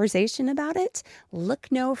conversation about it? Look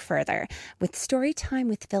no further. With Storytime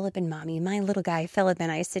with Philip and Mommy, my little guy Philip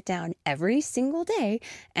and I sit down every single day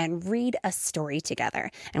and read a story together.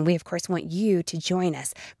 And we, of course, want you to join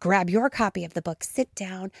us. Grab your copy of the book, sit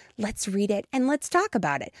down, let's read it, and let's talk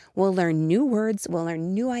about it. We'll learn new words, we'll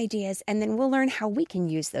learn new ideas, and then we'll learn how we can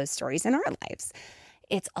use those stories in our lives.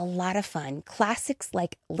 It's a lot of fun. Classics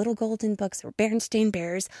like Little Golden Books or Berenstain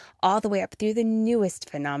Bears, all the way up through the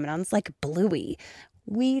newest phenomenons like Bluey.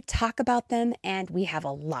 We talk about them and we have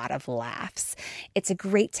a lot of laughs. It's a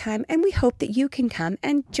great time and we hope that you can come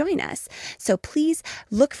and join us. So please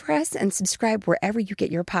look for us and subscribe wherever you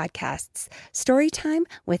get your podcasts. Storytime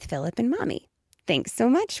with Philip and Mommy. Thanks so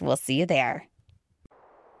much. We'll see you there.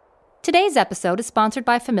 Today's episode is sponsored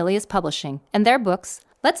by Familius Publishing and their books,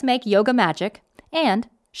 Let's Make Yoga Magic, and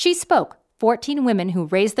She Spoke, 14 Women Who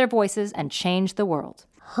Raised Their Voices and Changed the World.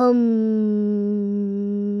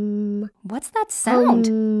 What's that sound?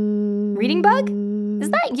 Reading Bug? Is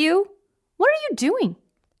that you? What are you doing?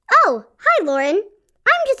 Oh, hi, Lauren.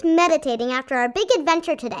 I'm just meditating after our big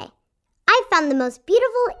adventure today. I found the most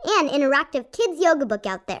beautiful and interactive kids yoga book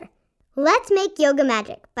out there. Let's Make Yoga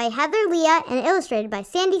Magic by Heather Leah and illustrated by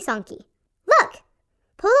Sandy Sonke. Look!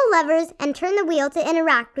 Pull the levers and turn the wheel to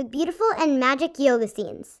interact with beautiful and magic yoga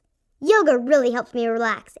scenes. Yoga really helps me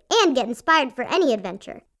relax and get inspired for any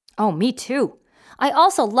adventure. Oh, me too. I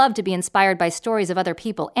also love to be inspired by stories of other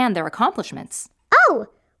people and their accomplishments. Oh,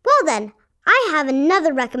 well then, I have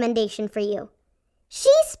another recommendation for you.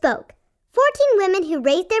 She Spoke, 14 Women Who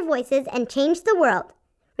Raised Their Voices and Changed the World,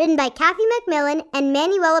 written by Kathy McMillan and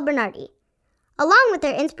Manuela Bernardi. Along with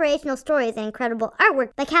their inspirational stories and incredible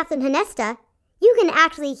artwork by Catherine Honesta, you can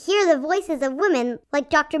actually hear the voices of women like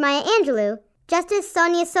Dr. Maya Angelou, Justice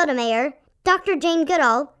Sonia Sotomayor, Dr. Jane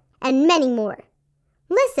Goodall, and many more.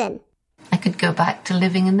 Listen. I could go back to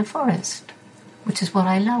living in the forest, which is what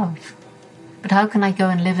I love. But how can I go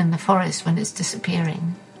and live in the forest when it's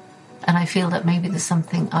disappearing? And I feel that maybe there's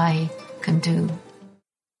something I can do.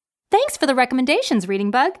 Thanks for the recommendations,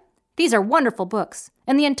 Reading Bug. These are wonderful books,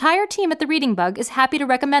 and the entire team at the Reading Bug is happy to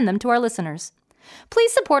recommend them to our listeners.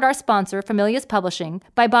 Please support our sponsor, Familius Publishing,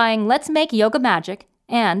 by buying Let's Make Yoga Magic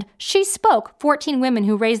and She Spoke, 14 Women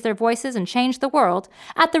Who Raised Their Voices and Changed the World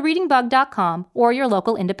at thereadingbug.com or your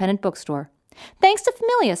local independent bookstore. Thanks to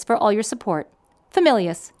Familius for all your support.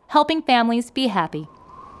 Familius, helping families be happy.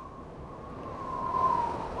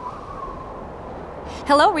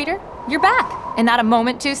 Hello, reader. You're back, and not a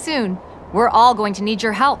moment too soon. We're all going to need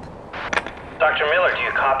your help. Dr. Miller, do you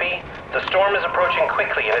copy? The storm is approaching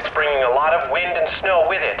quickly, and it's bringing a lot of wind and snow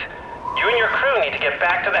with it. You and your crew need to get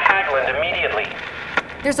back to the Hagland immediately.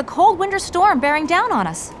 There's a cold winter storm bearing down on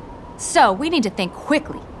us. So we need to think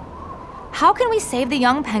quickly. How can we save the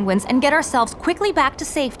young penguins and get ourselves quickly back to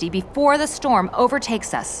safety before the storm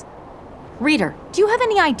overtakes us? Reader, do you have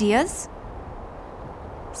any ideas?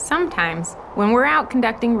 Sometimes, when we're out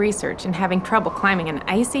conducting research and having trouble climbing an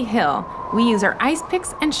icy hill, we use our ice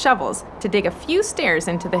picks and shovels to dig a few stairs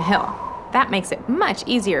into the hill. That makes it much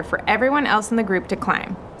easier for everyone else in the group to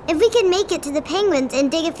climb. If we could make it to the penguins and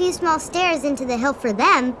dig a few small stairs into the hill for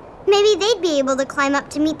them, maybe they'd be able to climb up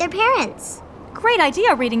to meet their parents. Great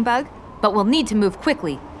idea, Reading Bug. But we'll need to move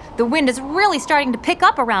quickly. The wind is really starting to pick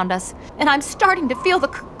up around us, and I'm starting to feel the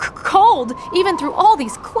cold, even through all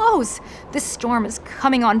these clothes. This storm is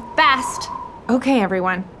coming on fast. Okay,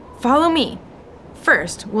 everyone, follow me.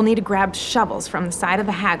 First, we'll need to grab shovels from the side of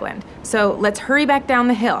the Hagland, so let's hurry back down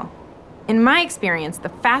the hill. In my experience, the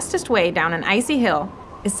fastest way down an icy hill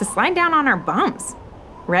is to slide down on our bums.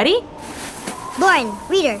 Ready? Lauren,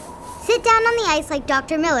 reader, sit down on the ice like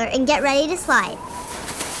Dr. Miller and get ready to slide.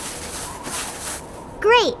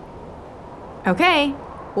 Great. Okay,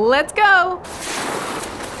 let's go.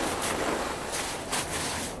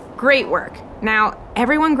 Great work. Now,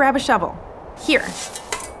 everyone grab a shovel. Here.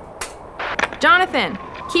 Jonathan,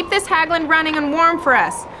 keep this Hagland running and warm for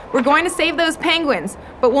us. We're going to save those penguins,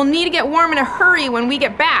 but we'll need to get warm in a hurry when we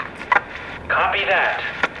get back. Copy that.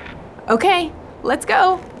 Okay, let's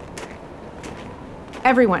go.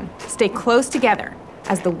 Everyone, stay close together.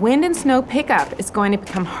 As the wind and snow pick up, it's going to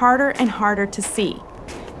become harder and harder to see.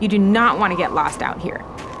 You do not want to get lost out here.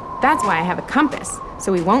 That's why I have a compass,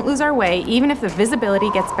 so we won't lose our way even if the visibility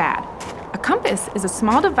gets bad. A compass is a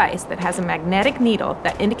small device that has a magnetic needle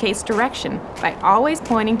that indicates direction by always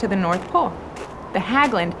pointing to the North Pole. The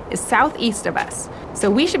Hagland is southeast of us, so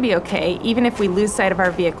we should be okay even if we lose sight of our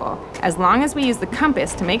vehicle, as long as we use the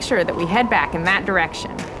compass to make sure that we head back in that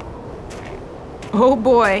direction. Oh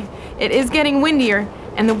boy, it is getting windier,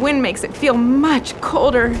 and the wind makes it feel much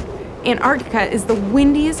colder. Antarctica is the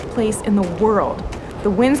windiest place in the world. The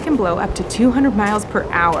winds can blow up to 200 miles per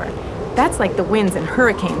hour. That's like the winds in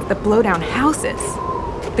hurricanes that blow down houses.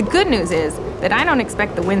 The good news is that I don't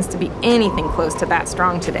expect the winds to be anything close to that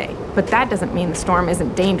strong today, but that doesn't mean the storm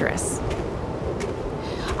isn't dangerous.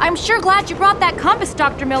 I'm sure glad you brought that compass,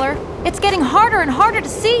 Dr. Miller. It's getting harder and harder to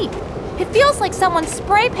see. It feels like someone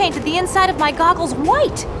spray painted the inside of my goggles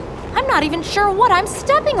white. I'm not even sure what I'm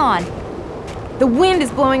stepping on. The wind is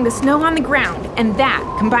blowing the snow on the ground, and that,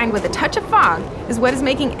 combined with a touch of fog, is what is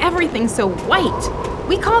making everything so white.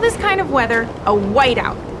 We call this kind of weather a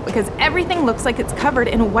whiteout because everything looks like it's covered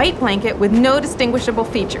in a white blanket with no distinguishable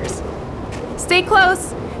features. Stay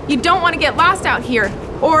close. You don't want to get lost out here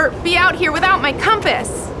or be out here without my compass.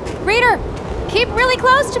 Reader, keep really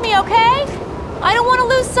close to me, okay? I don't want to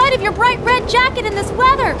lose sight of your bright red jacket in this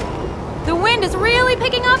weather. The wind is really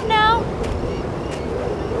picking up now.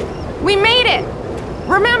 We made it!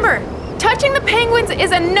 Remember, touching the penguins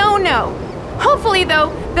is a no-no. Hopefully,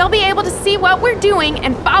 though, they'll be able to see what we're doing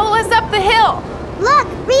and follow us up the hill. Look,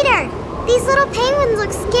 Reader! These little penguins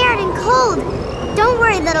look scared and cold. Don't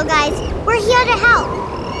worry, little guys. We're here to help.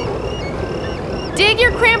 Dig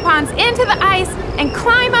your crampons into the ice and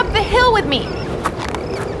climb up the hill with me.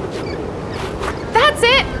 That's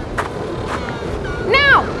it!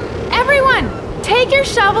 Now, everyone, take your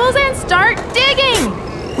shovels and start digging!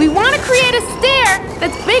 We want to create a stair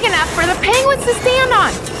that's big enough for the penguins to stand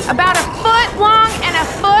on, about 1 foot long and 1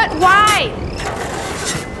 foot wide.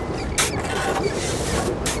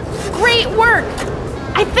 Great work!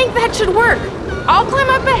 I think that should work. I'll climb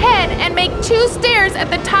up ahead and make 2 stairs at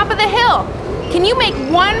the top of the hill. Can you make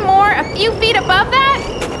 1 more a few feet above that?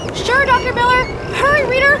 Sure, Dr. Miller. Hurry,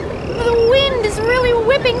 Reader. The wind is really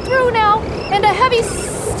whipping through now, and a heavy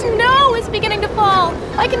snow is beginning to fall.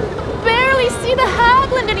 I can barely see the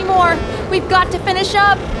Hagland anymore. We've got to finish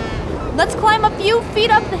up. Let's climb a few feet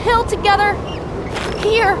up the hill together.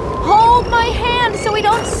 Here, hold my hand so we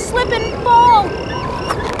don't slip and fall.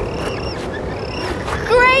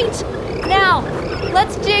 Great! Now,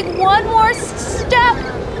 let's dig 1 more step.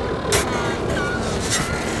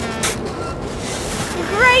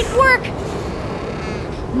 Great work!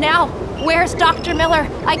 Now, where's Dr. Miller?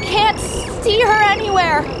 I can't see her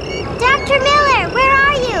anywhere. Dr. Miller, where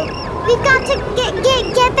are you? We've got to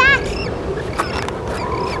get back.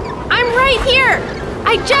 I'm right here.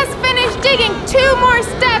 I just finished digging 2 more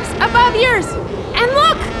steps above yours. And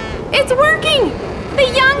look, it's working. The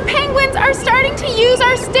young penguins are starting to use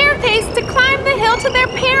our staircase to climb the hill to their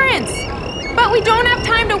parents. But we don't have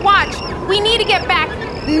time to watch. We need to get back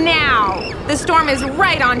now. The storm is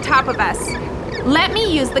right on top of us. Let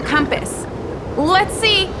me use the compass. Let's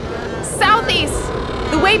see. Southeast.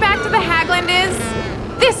 The way back to the Hagland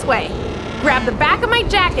is this way. Grab the back of my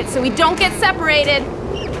jacket so we don't get separated.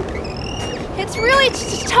 It's really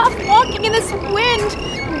tough walking in this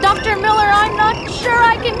wind. Dr. Miller, I'm not sure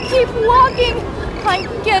I can keep walking.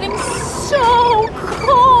 I'm getting so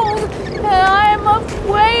cold. I'm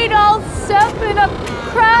afraid I'll step in a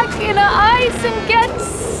crack in the ice and get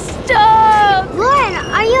stuck. Lauren,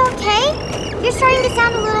 are you okay? You're starting to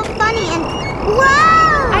sound a little funny and...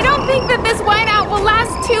 Whoa! I don't think that this whiteout will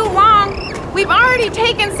last too long. We've already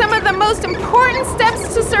taken some of the most important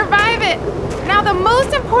steps to survive it. Now the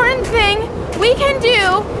most important thing we can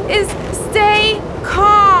do is stay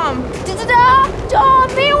calm.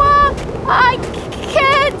 Miwa, I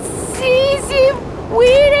can't see the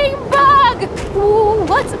weeding bug.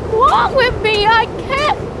 What's wrong with me? I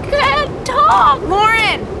can't talk.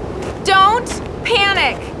 Lauren, don't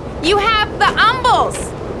panic. You have the umbles.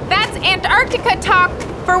 That's Antarctica talk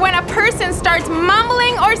for when a person starts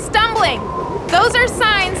mumbling or stumbling. Those are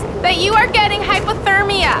signs that you are getting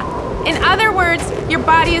hypothermia. In other words, your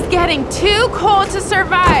body is getting too cold to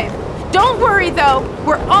survive. Don't worry though,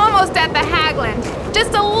 we're almost at the Hagland.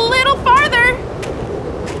 Just a little farther.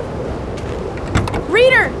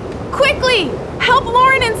 Reader, quickly, help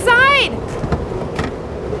Lauren inside.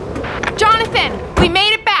 Jonathan, we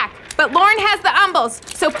made it back, but Lauren has the umbles,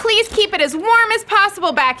 so please keep it as warm as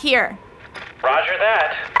possible back here. Roger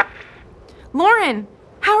that. Lauren,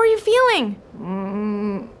 how are you feeling?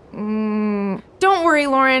 Don't worry,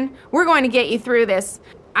 Lauren. We're going to get you through this.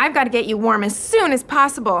 I've got to get you warm as soon as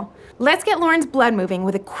possible. Let's get Lauren's blood moving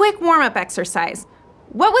with a quick warm-up exercise.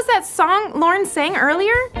 What was that song Lauren sang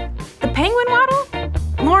earlier? The penguin waddle?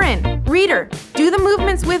 Lauren, Reader, do the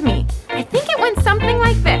movements with me. I think it went something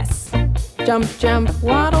like this. Jump, jump,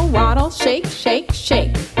 waddle, waddle, shake, shake,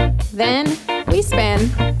 shake. Then we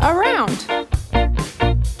spin around.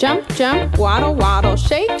 Jump, jump, waddle, waddle,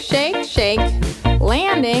 shake, shake, shake,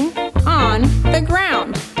 landing on the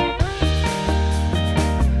ground.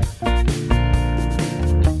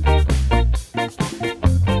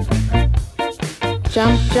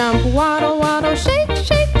 Jump, jump, waddle, waddle, shake,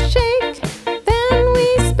 shake, shake, then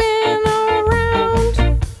we spin around.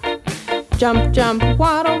 Jump, jump,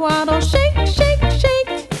 waddle, waddle, shake, shake,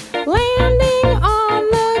 shake, landing on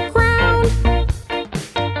the ground.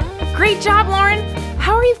 Great job, Lauren.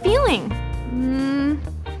 How are you feeling?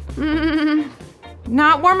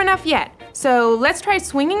 Not warm enough yet. So let's try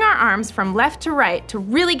swinging our arms from left to right to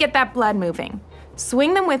really get that blood moving.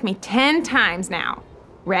 Swing them with me 10 times now.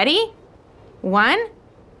 Ready? 1,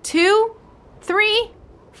 2, 3,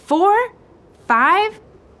 4, 5,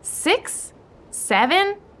 6,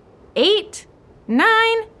 7, 8,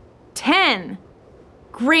 9, 10.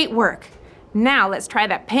 Great work. Now let's try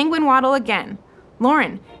that penguin waddle again.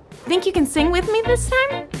 Lauren, Think you can sing with me this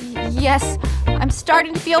time? Yes, I'm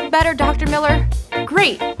starting to feel better, Dr. Miller.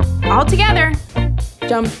 Great. All together.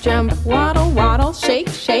 Jump, jump, waddle, waddle, shake,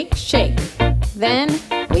 shake, shake. Then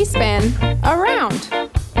we spin around.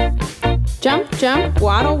 Jump, jump,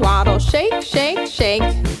 waddle, waddle, shake, shake, shake.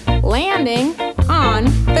 Landing on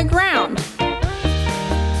the ground.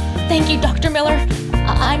 Thank you, Dr. Miller.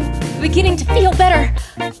 I'm beginning to feel better.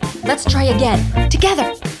 Let's try again,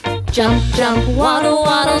 together. Jump, jump, waddle,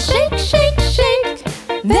 waddle, shake, shake, shake.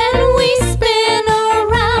 Then we spin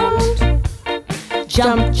around.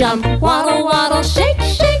 Jump, jump, waddle, waddle, shake,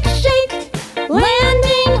 shake, shake.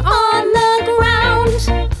 Landing on the ground.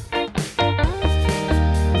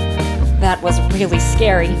 That was really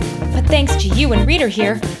scary. But thanks to you and Reader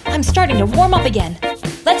here, I'm starting to warm up again.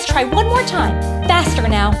 Let's try one more time. Faster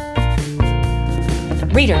now.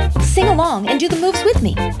 Reader, sing along and do the moves with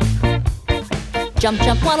me. Jump,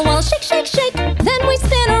 jump, waddle, waddle, shake, shake, shake. Then we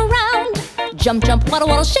spin around. Jump, jump, waddle,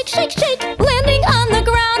 waddle, shake, shake, shake. Landing on the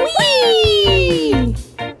ground. Whee!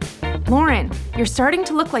 Lauren, you're starting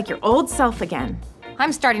to look like your old self again.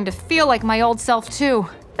 I'm starting to feel like my old self too.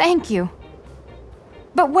 Thank you.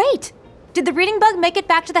 But wait! Did the reading bug make it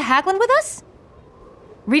back to the Haglund with us?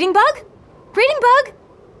 Reading bug? Reading bug?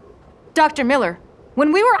 Dr. Miller,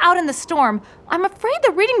 when we were out in the storm, I'm afraid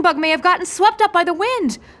the reading bug may have gotten swept up by the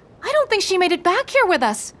wind. I don't think she made it back here with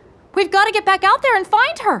us. We've got to get back out there and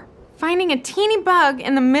find her. Finding a teeny bug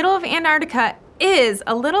in the middle of Antarctica is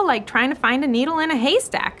a little like trying to find a needle in a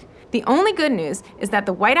haystack. The only good news is that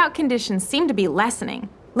the whiteout conditions seem to be lessening.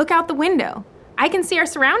 Look out the window. I can see our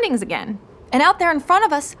surroundings again. And out there in front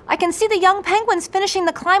of us, I can see the young penguins finishing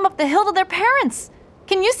the climb up the hill to their parents.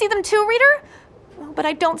 Can you see them too, Reader? Oh, but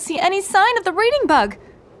I don't see any sign of the reading bug.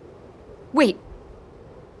 Wait,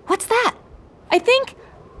 what's that? I think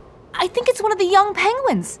it's one of the young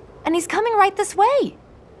penguins, and he's coming right this way.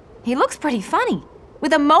 He looks pretty funny,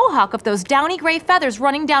 with a mohawk of those downy gray feathers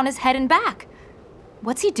running down his head and back.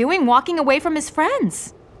 What's he doing walking away from his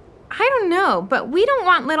friends? I don't know, but we don't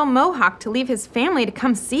want little Mohawk to leave his family to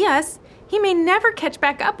come see us. He may never catch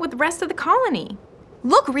back up with the rest of the colony.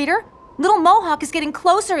 Look, Reader, little Mohawk is getting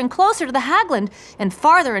closer and closer to the Haglund and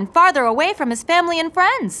farther away from his family and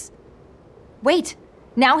friends. Wait,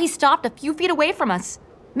 now he's stopped a few feet away from us.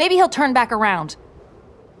 Maybe he'll turn back around.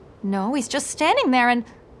 No, he's just standing there and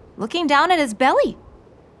looking down at his belly.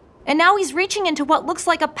 And now he's reaching into what looks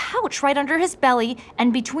like a pouch right under his belly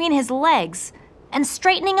and between his legs and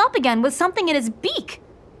straightening up again with something in his beak.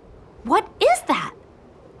 What is that?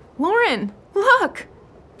 Lauren, look!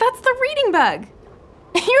 That's the reading bug!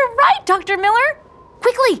 You're right, Dr. Miller!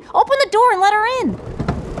 Quickly, open the door and let her in!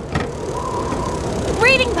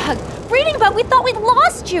 Reading bug! Reading bug, we thought we'd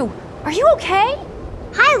lost you! Are you okay?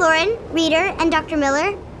 Hi, Lauren, Reader, and Dr.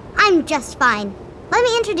 Miller. I'm just fine. Let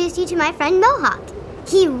me introduce you to my friend Mohawk.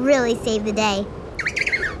 He really saved the day.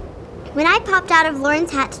 When I popped out of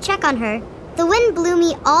Lauren's hat to check on her, the wind blew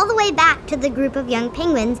me all the way back to the group of young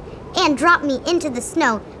penguins and dropped me into the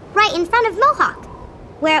snow right in front of Mohawk,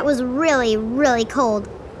 where it was really, really cold.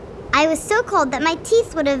 I was so cold that my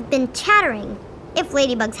teeth would have been chattering if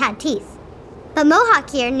ladybugs had teeth. But Mohawk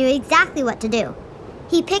here knew exactly what to do.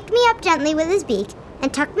 He picked me up gently with his beak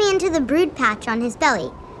and tucked me into the brood patch on his belly,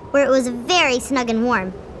 where it was very snug and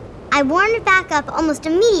warm. I warmed back up almost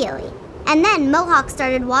immediately, and then Mohawk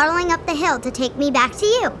started waddling up the hill to take me back to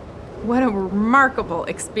you. What a remarkable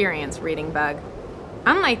experience, Reading Bug.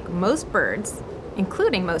 Unlike most birds,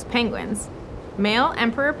 including most penguins, male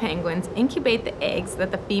emperor penguins incubate the eggs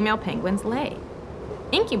that the female penguins lay.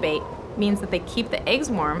 Incubate means that they keep the eggs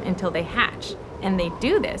warm until they hatch, and they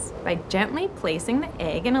do this by gently placing the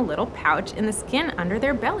egg in a little pouch in the skin under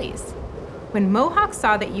their bellies. When Mohawk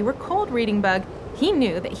saw that you were cold, Reading Bug, he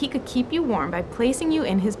knew that he could keep you warm by placing you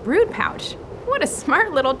in his brood pouch. What a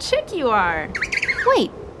smart little chick you are!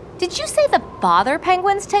 Wait, did you say the father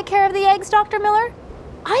penguins take care of the eggs, Dr. Miller?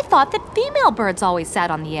 I thought that female birds always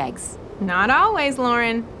sat on the eggs. Not always,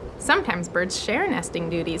 Lauren. Sometimes birds share nesting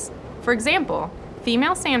duties. For example,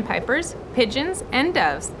 female sandpipers, pigeons, and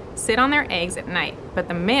doves sit on their eggs at night, but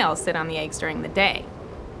the males sit on the eggs during the day.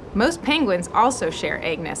 Most penguins also share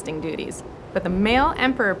egg nesting duties, but the male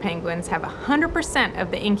emperor penguins have 100%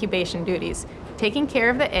 of the incubation duties, taking care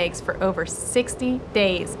of the eggs for over 60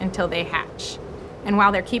 days until they hatch. And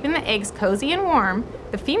while they're keeping the eggs cozy and warm,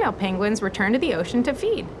 the female penguins return to the ocean to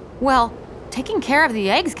feed. Well, taking care of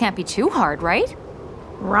the eggs can't be too hard, right?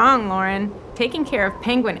 Wrong, Lauren. Taking care of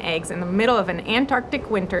penguin eggs in the middle of an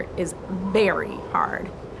Antarctic winter is very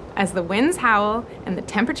hard. As the winds howl and the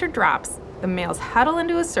temperature drops, the males huddle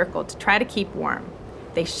into a circle to try to keep warm.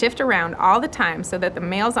 They shift around all the time so that the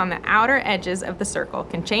males on the outer edges of the circle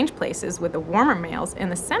can change places with the warmer males in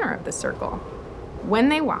the center of the circle. When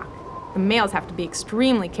they walk, the males have to be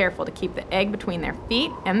extremely careful to keep the egg between their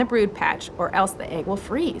feet and the brood patch, or else the egg will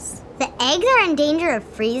freeze. The eggs are in danger of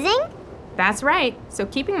freezing? That's right, so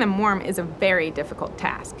keeping them warm is a very difficult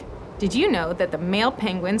task. Did you know that the male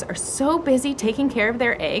penguins are so busy taking care of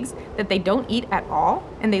their eggs that they don't eat at all,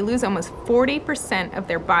 and they lose almost 40% of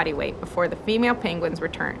their body weight before the female penguins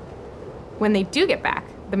return? When they do get back,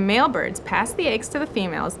 the male birds pass the eggs to the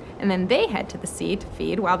females, and then they head to the sea to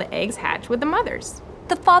feed while the eggs hatch with the mothers.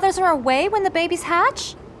 The fathers are away when the babies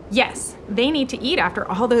hatch? Yes, they need to eat after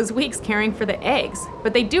all those weeks caring for the eggs,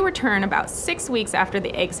 but they do return about 6 weeks after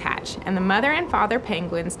the eggs hatch, and the mother and father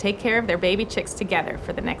penguins take care of their baby chicks together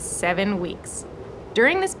for the next 7 weeks.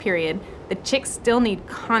 During this period, the chicks still need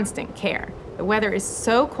constant care. The weather is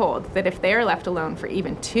so cold that if they are left alone for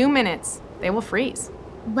even 2 minutes, they will freeze.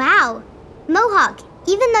 Wow. Mohawk,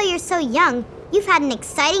 even though you're so young, you've had an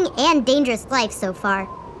exciting and dangerous life so far.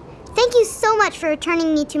 Thank you so much for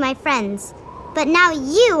returning me to my friends. But now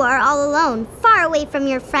you are all alone, far away from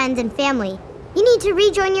your friends and family. You need to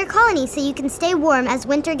rejoin your colony so you can stay warm as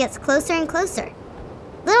winter gets closer and closer.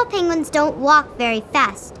 Little penguins don't walk very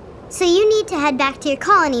fast, so you need to head back to your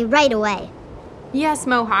colony right away. Yes,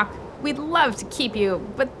 Mohawk, we'd love to keep you,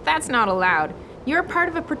 but that's not allowed. You're part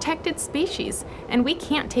of a protected species, and we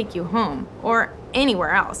can't take you home or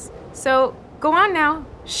anywhere else. So go on now.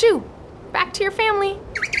 Shoo! Back to your family.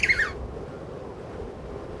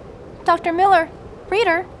 Dr. Miller,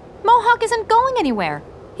 Reader, Mohawk isn't going anywhere.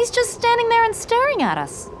 He's just standing there and staring at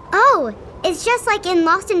us. Oh, it's just like in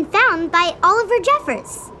Lost and Found by Oliver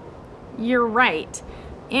Jeffers. You're right.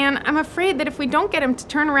 And I'm afraid that if we don't get him to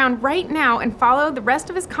turn around right now and follow the rest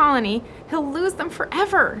of his colony, he'll lose them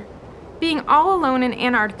forever. Being all alone in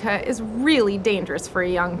Antarctica is really dangerous for a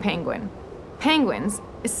young penguin. Penguins,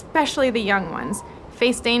 especially the young ones,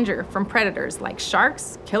 face danger from predators like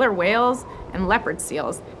sharks, killer whales, and leopard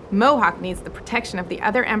seals. Mohawk needs the protection of the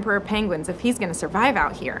other emperor penguins if he's going to survive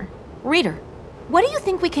out here. Reader, what do you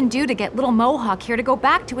think we can do to get little Mohawk here to go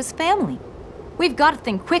back to his family? We've got to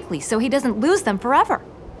think quickly so he doesn't lose them forever.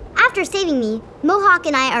 After saving me, Mohawk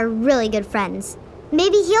and I are really good friends.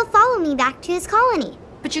 Maybe he'll follow me back to his colony.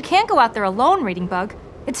 But you can't go out there alone, Reading Bug.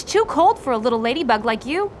 It's too cold for a little ladybug like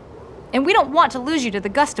you. And we don't want to lose you to the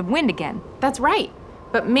gust of wind again. That's right.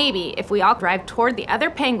 But maybe if we all drive toward the other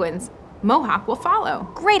penguins, Mohawk will follow.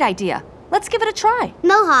 Great idea. Let's give it a try.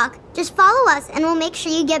 Mohawk, just follow us and we'll make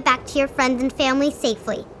sure you get back to your friends and family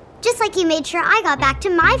safely. Just like you made sure I got back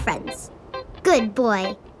to my friends. Good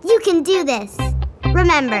boy. You can do this.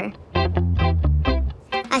 Remember,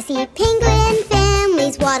 I see penguin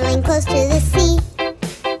families waddling close to the sea.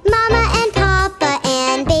 Mama and Papa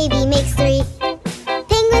and baby makes 3.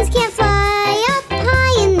 Penguins can't fly up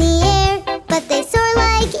high in the air, but they soar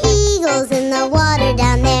like eagles in the water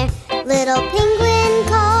down there. Little penguin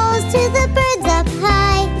calls to the birds up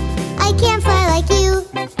high. I can't fly like you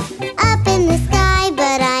up in the sky,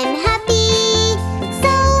 but I'm happy,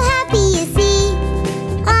 so happy you see.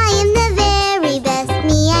 I am the very best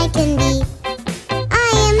me I can be.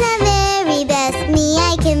 I am the very best me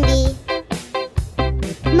I can be.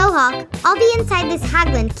 Mohawk, I'll be inside this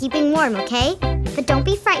hagland keeping warm, okay? But don't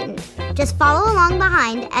be frightened. Just follow along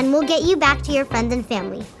behind and we'll get you back to your friends and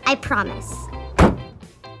family. I promise.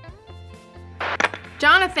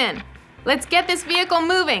 Jonathan, let's get this vehicle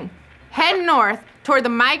moving. Head north toward the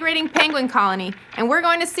migrating penguin colony, and we're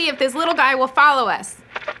going to see if this little guy will follow us.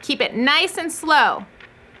 Keep it nice and slow.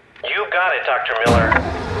 You got it, Dr. Miller.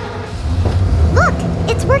 Look,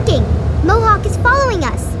 it's working. Mohawk is following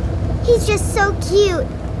us. He's just so cute.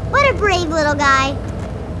 What a brave little guy.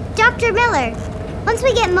 Dr. Miller, once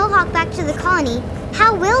we get Mohawk back to the colony,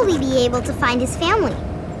 how will we be able to find his family?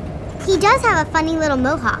 He does have a funny little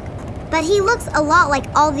mohawk, but he looks a lot like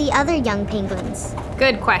all the other young penguins.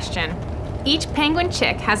 Good question. Each penguin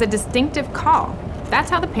chick has a distinctive call. That's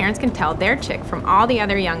how the parents can tell their chick from all the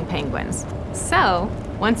other young penguins. So,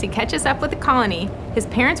 once he catches up with the colony, his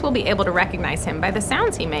parents will be able to recognize him by the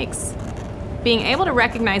sounds he makes. Being able to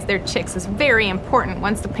recognize their chicks is very important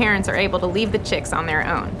once the parents are able to leave the chicks on their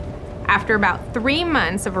own. After about 3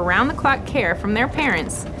 months of around-the-clock care from their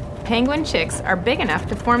parents, penguin chicks are big enough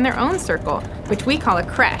to form their own circle, which we call a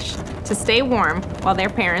creche, to stay warm while their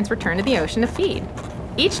parents return to the ocean to feed.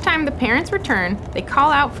 Each time the parents return, they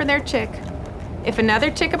call out for their chick. If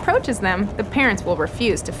another chick approaches them, the parents will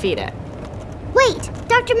refuse to feed it. Wait,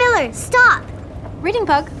 Dr. Miller, stop! Reading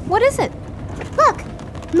Bug, what is it? Look,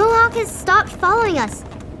 Mohawk has stopped following us.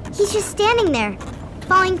 He's just standing there,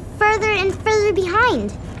 falling further and further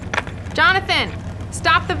behind. Jonathan,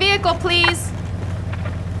 Stop the vehicle, please.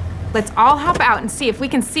 Let's all hop out and see if we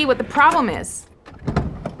can see what the problem is.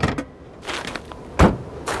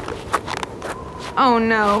 Oh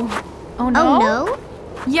no. Oh no? Oh no?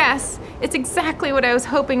 Yes, it's exactly what I was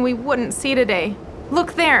hoping we wouldn't see today.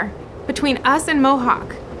 Look there, between us and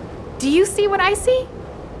Mohawk. Do you see what I see?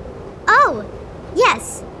 Oh,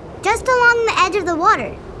 yes. Just along the edge of the water.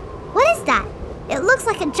 What is that? It looks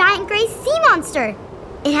like a giant gray sea monster.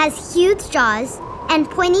 It has huge jaws and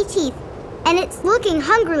pointy teeth, and it's looking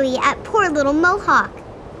hungrily at poor little Mohawk.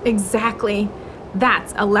 Exactly.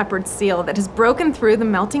 That's a leopard seal that has broken through the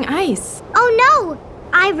melting ice. Oh no!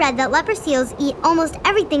 I read that leopard seals eat almost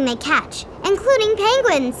everything they catch, including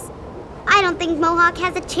penguins. I don't think Mohawk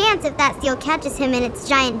has a chance if that seal catches him in its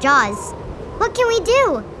giant jaws. What can we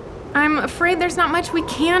do? I'm afraid there's not much we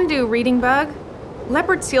can do, Reading Bug.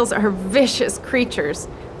 Leopard seals are vicious creatures.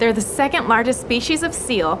 They're the second largest species of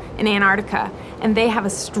seal in Antarctica, and they have a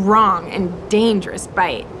strong and dangerous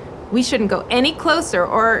bite. We shouldn't go any closer,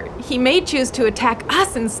 or he may choose to attack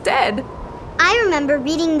us instead. I remember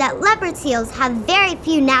reading that leopard seals have very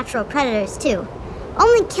few natural predators, too.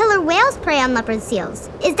 Only killer whales prey on leopard seals.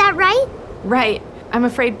 Is that right? Right. I'm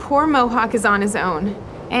afraid poor Mohawk is on his own.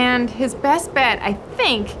 And his best bet, I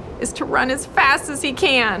think, is to run as fast as he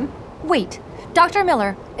can. Wait, Dr.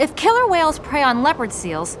 Miller, if killer whales prey on leopard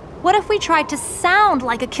seals, what if we tried to sound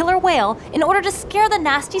like a killer whale in order to scare the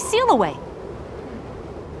nasty seal away?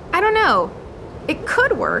 I don't know. It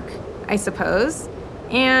could work, I suppose.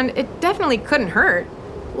 And it definitely couldn't hurt.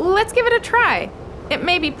 Let's give it a try. It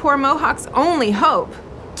may be poor Mohawk's only hope.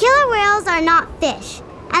 Killer whales are not fish,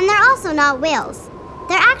 and they're also not whales.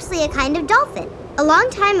 They're actually a kind of dolphin. A long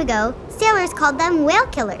time ago, sailors called them whale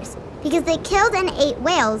killers because they killed and ate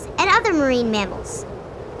whales and other marine mammals.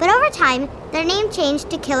 But over time, their name changed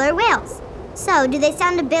to killer whales. So, do they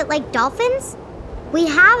sound a bit like dolphins? We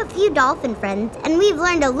have a few dolphin friends, and we've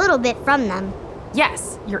learned a little bit from them.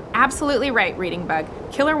 Yes, you're absolutely right, Reading Bug.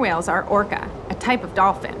 Killer whales are orca, a type of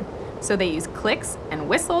dolphin. So they use clicks and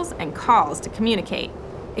whistles and calls to communicate.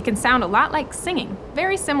 It can sound a lot like singing,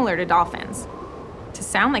 very similar to dolphins. To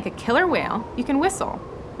sound like a killer whale, you can whistle,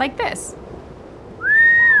 like this.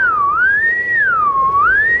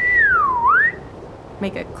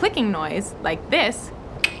 Make a clicking noise, like this.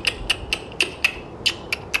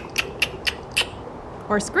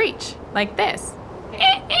 Or screech, like this.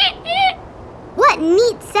 What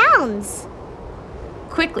neat sounds!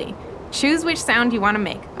 Quickly, choose which sound you want to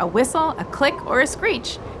make, a whistle, a click, or a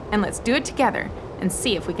screech, and let's do it together and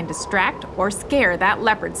see if we can distract or scare that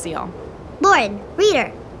leopard seal. Lauren,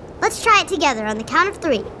 Reader, let's try it together on the count of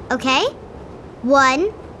 3, okay?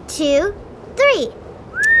 1, 2, 3.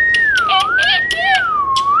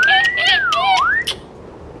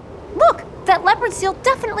 Look, that leopard seal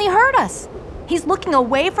definitely heard us. He's looking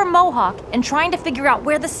away from Mohawk and trying to figure out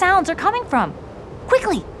where the sounds are coming from.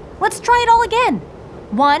 Quickly, let's try it all again.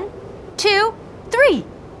 1, 2, 3.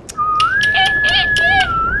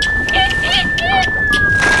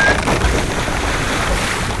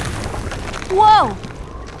 Whoa!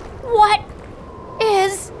 What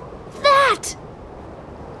is that?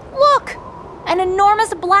 Look! An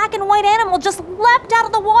enormous black and white animal just leapt out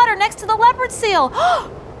of the water next to the leopard seal.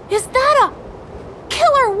 Is that a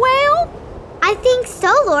killer whale? I think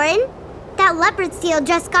so, Lauren. That leopard seal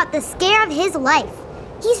just got the scare of his life.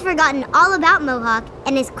 He's forgotten all about Mohawk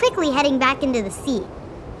and is quickly heading back into the sea.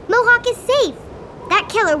 Mohawk is safe. That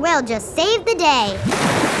killer whale just saved the day.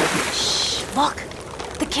 Shh, look.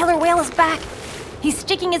 The killer whale is back. He's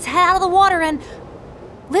sticking his head out of the water and...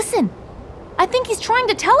 Listen, I think he's trying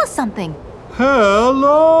to tell us something.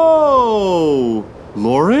 Hello!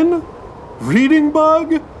 Lauren? Reading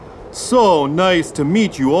Bug? So nice to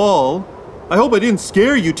meet you all. I hope I didn't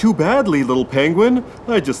scare you too badly, little penguin.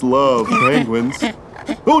 I just love penguins.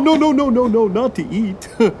 Oh, no, not to eat.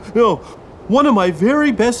 No, one of my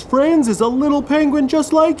very best friends is a little penguin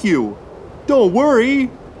just like you. Don't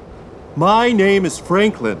worry. My name is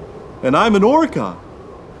Franklin, and I'm an orca.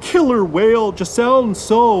 Killer whale just sounds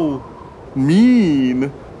so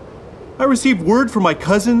mean. I received word from my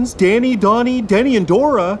cousins, Danny, Donnie, Denny, and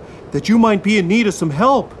Dora, that you might be in need of some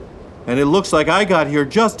help. And it looks like I got here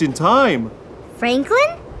just in time.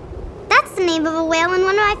 Franklin? That's the name of a whale in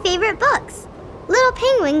one of my favorite books, Little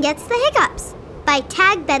Penguin Gets the Hiccups, by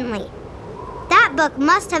Tag Bentley. That book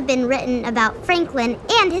must have been written about Franklin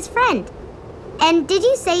and his friend. And did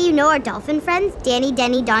you say you know our dolphin friends, Danny,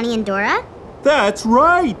 Denny, Donnie, and Dora? That's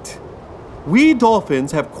right! We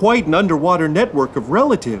dolphins have quite an underwater network of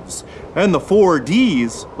relatives, and the 4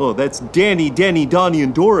 Ds, that's Danny, Denny, Donnie,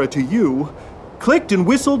 and Dora to you, clicked and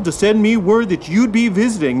whistled to send me word that you'd be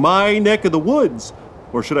visiting my neck of the woods,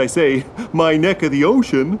 or should I say, my neck of the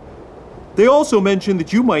ocean. They also mentioned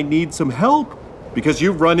that you might need some help, because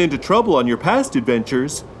you've run into trouble on your past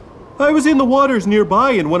adventures. I was in the waters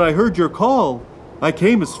nearby, and when I heard your call, I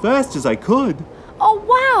came as fast as I could. Oh,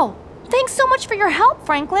 wow! Thanks so much for your help,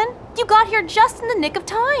 Franklin. You got here just in the nick of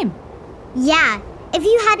time. Yeah, if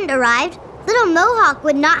you hadn't arrived, little Mohawk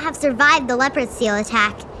would not have survived the leopard seal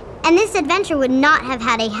attack, and this adventure would not have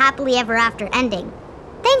had a happily ever after ending.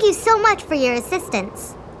 Thank you so much for your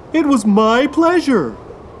assistance. It was my pleasure.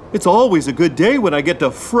 It's always a good day when I get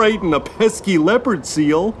to frighten a pesky leopard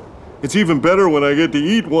seal. It's even better when I get to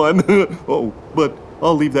eat one. Oh, but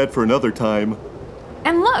I'll leave that for another time.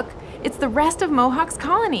 And look, it's the rest of Mohawk's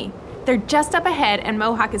colony. They're just up ahead, and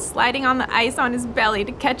Mohawk is sliding on the ice on his belly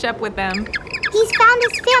to catch up with them. He's found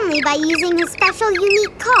his family by using his special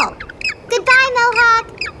unique call. Goodbye,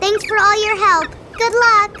 Mohawk. Thanks for all your help. Good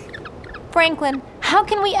luck. Franklin, how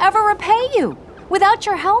can we ever repay you? Without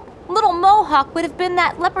your help, little Mohawk would have been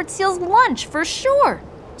that leopard seal's lunch for sure.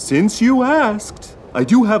 Since you asked, I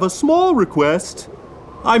do have a small request.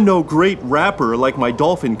 I'm no great rapper like my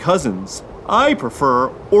dolphin cousins. I prefer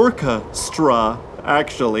orchestra,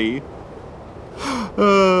 actually.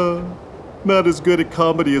 Not as good at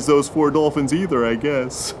comedy as those 4 dolphins either, I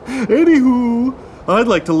guess. Anywho, I'd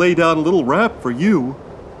like to lay down a little rap for you,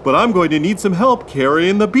 but I'm going to need some help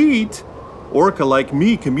carrying the beat. Orca like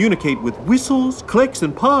me communicate with whistles, clicks,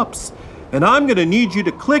 and pops, and I'm going to need you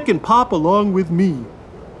to click and pop along with me.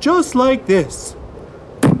 Just like this.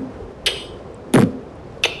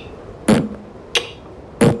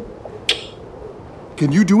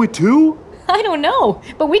 Can you do it too? I don't know,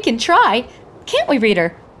 but we can try. Can't we,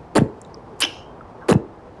 Reader?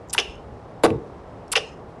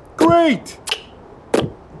 Great!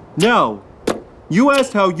 Now, you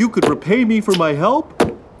asked how you could repay me for my help?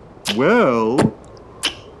 Well,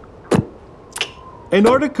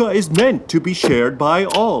 Antarctica is meant to be shared by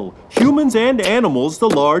all, humans and animals, the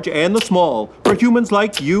large and the small. For humans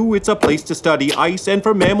like you, it's a place to study ice, and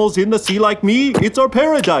for mammals in the sea like me, it's our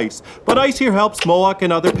paradise. But ice here helps Mohawk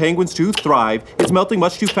and other penguins to thrive. It's melting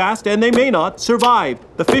much too fast, and they may not survive.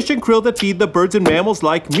 The fish and krill that feed the birds and mammals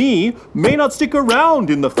like me may not stick around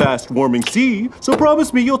in the fast-warming sea. So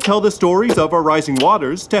promise me you'll tell the stories of our rising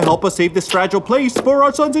waters to help us save this fragile place for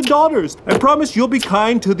our sons and daughters. And promise you'll be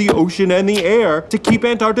kind to the ocean and the air to keep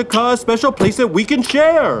Antarctica a special place that we can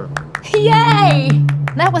share. Yay!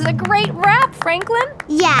 That was a great rap, Franklin.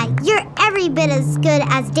 Yeah, you're every bit as good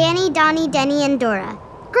as Danny, Donnie, Denny, and Dora.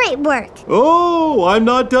 Great work. Oh, I'm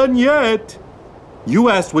not done yet. You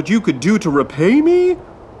asked what you could do to repay me?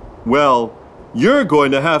 Well, you're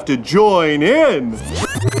going to have to join in.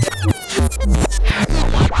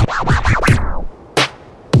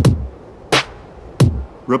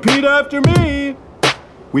 Repeat after me.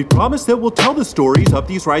 We promise that we'll tell the stories of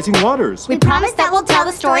these rising waters. We promise that we'll tell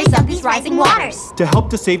the stories of these rising waters. To help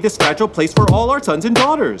to save this fragile place for all our sons and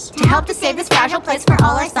daughters. To help to save this fragile place for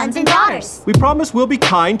all our sons and daughters. We promise we'll be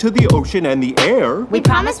kind to the ocean and the air. We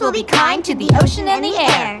promise we'll be kind to the ocean and the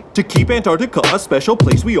air. To keep Antarctica a special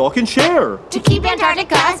place we all can share. To keep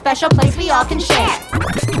Antarctica a special place we all can share.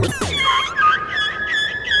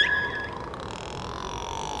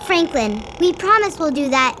 Franklin, we promise we'll do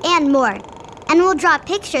that and more. And we'll draw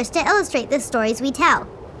pictures to illustrate the stories we tell.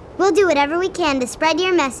 We'll do whatever we can to spread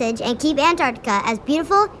your message and keep Antarctica as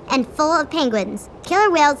beautiful and full of penguins, killer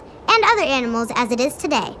whales, and other animals as it is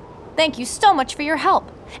today. Thank you so much for your help.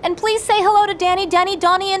 And please say hello to Danny, Denny,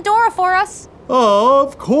 Donnie, and Dora for us.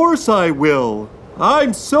 Of course I will.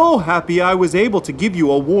 I'm so happy I was able to give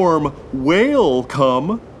you a warm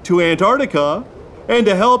welcome to Antarctica and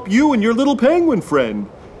to help you and your little penguin friend.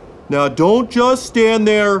 Now don't just stand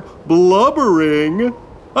there blubbering.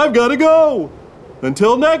 I've got to go.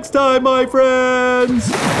 Until next time, my friends.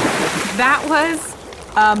 That was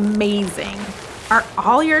amazing. Are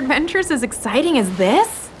all your adventures as exciting as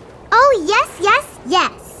this? Oh, yes, yes,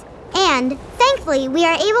 yes. And thankfully, we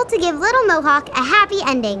are able to give little Mohawk a happy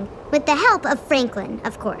ending, with the help of Franklin,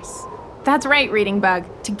 of course. That's right, Reading Bug.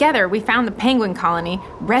 Together, we found the penguin colony,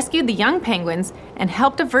 rescued the young penguins, and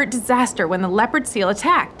helped avert disaster when the leopard seal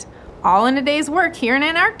attacked. All in a day's work here in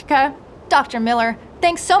Antarctica. Dr. Miller,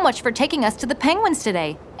 thanks so much for taking us to the penguins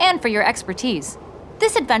today, and for your expertise.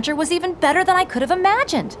 This adventure was even better than I could have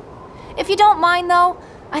imagined. If you don't mind, though,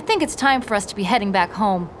 I think it's time for us to be heading back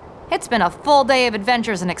home. It's been a full day of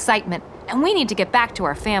adventures and excitement, and we need to get back to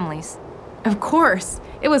our families. Of course.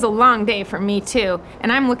 It was a long day for me, too,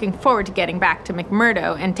 and I'm looking forward to getting back to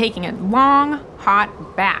McMurdo and taking a long,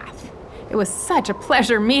 hot bath. It was such a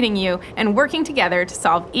pleasure meeting you and working together to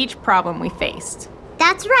solve each problem we faced.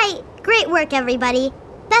 That's right. Great work, everybody.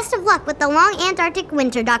 Best of luck with the long Antarctic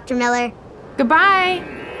winter, Dr. Miller. Goodbye.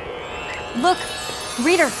 Look,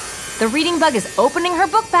 reader, the reading bug is opening her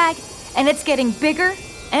book bag, and it's getting bigger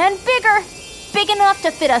and bigger, big enough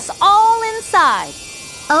to fit us all inside.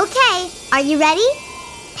 Okay, are you ready?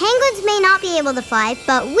 Penguins may not be able to fly,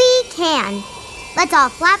 but we can. Let's all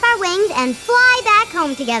flap our wings and fly back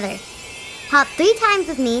home together. Hop 3 times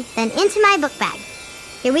with me, then into my book bag.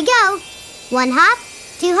 Here we go. 1 hop,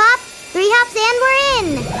 2 hop, 3 hops, and we're in.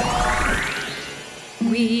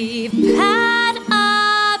 We've had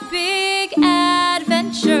a big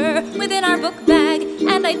adventure within our book bag,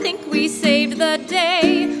 and I think we saved the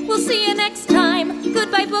day. We'll see you next time.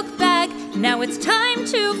 Goodbye, book bag. Now it's time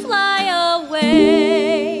to fly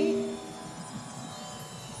away.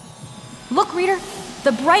 Look, reader,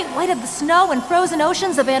 the bright white of the snow and frozen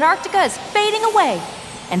oceans of Antarctica is fading away.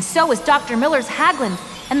 And so is Dr. Miller's Hagland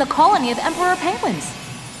and the colony of emperor penguins.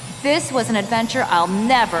 This was an adventure I'll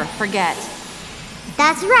never forget.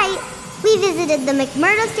 That's right. We visited the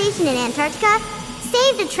McMurdo Station in Antarctica,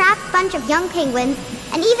 saved a trapped bunch of young penguins,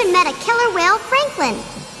 and even met a killer whale, Franklin.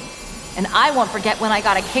 And I won't forget when I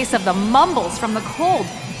got a case of the mumbles from the cold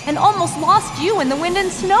and almost lost you in the wind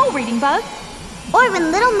and snow, reading bug. Or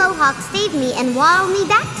when Little Mohawk saved me and waddled me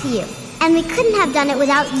back to you. And we couldn't have done it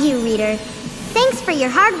without you, reader. Thanks for your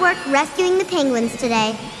hard work rescuing the penguins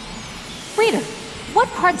today. Reader, what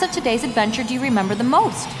parts of today's adventure do you remember the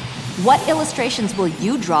most? What illustrations will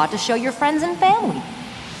you draw to show your friends and family?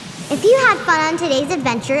 If you had fun on today's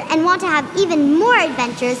adventure and want to have even more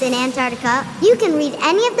adventures in Antarctica, you can read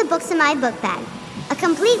any of the books in my book bag. A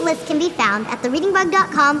complete list can be found at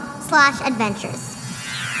thereadingbug.com/adventures.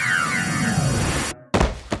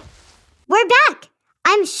 We're back!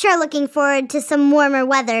 I'm sure looking forward to some warmer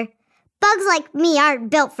weather. Bugs like me aren't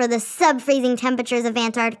built for the sub-freezing temperatures of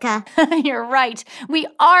Antarctica. You're right. We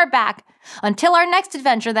are back. Until our next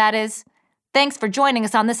adventure, that is. Thanks for joining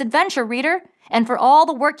us on this adventure, reader, and for all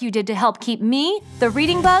the work you did to help keep me, the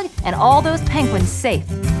reading bug, and all those penguins safe.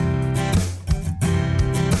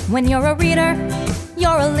 When you're a reader,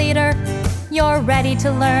 you're a leader. You're ready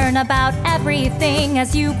to learn about everything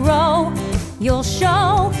as you grow. You'll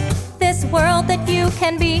show this world that you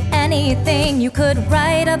can be anything. You could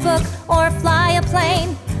write a book or fly a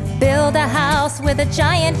plane, build a house with a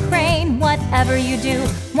giant crane. Whatever you do,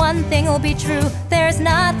 one thing will be true. There's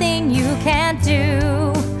nothing you can't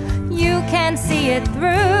do. You can see it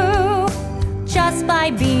through just by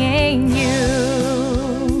being you.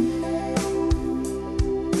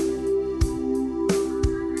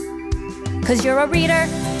 'Cause you're a reader,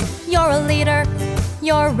 you're a leader.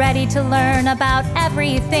 You're ready to learn about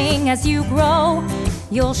everything as you grow.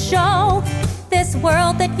 You'll show this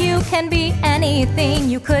world that you can be anything.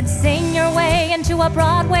 You could sing your way into a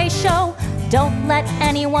Broadway show. Don't let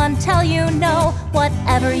anyone tell you no.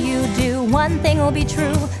 Whatever you do, one thing will be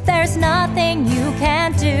true. There's nothing you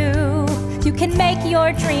can't do. You can make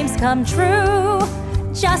your dreams come true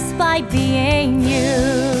just by being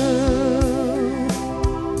you.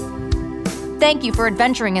 Thank you for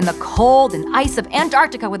adventuring in the cold and ice of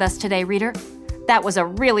Antarctica with us today, reader. That was a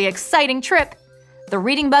really exciting trip. The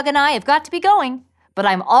reading bug and I have got to be going, but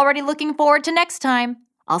I'm already looking forward to next time.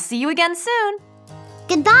 I'll see you again soon.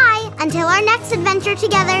 Goodbye until our next adventure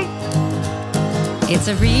together. It's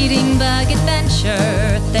a reading bug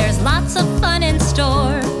adventure. There's lots of fun in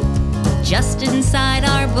store. Just inside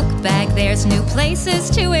our book bag, there's new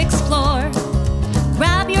places to explore.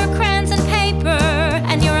 Grab your crayons and paper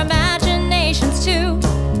and your imaginations too.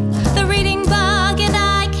 The reading bug and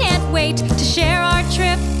I can't wait to share our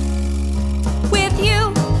trip with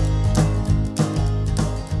you.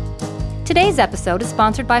 Today's episode is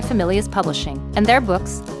sponsored by Familius Publishing and their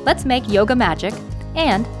books, Let's Make Yoga Magic,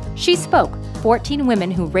 and She Spoke, 14 Women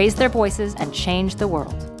Who Raised Their Voices and Changed the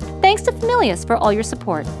World. Thanks to Familius for all your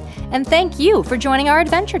support, and thank you for joining our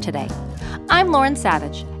adventure today. I'm Lauren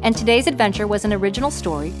Savage, and today's adventure was an original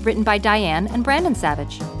story written by Diane and Brandon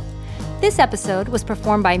Savage. This episode was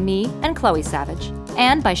performed by me and Chloe Savage,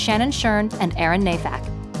 and by Shannon Shern and Aaron Nafak.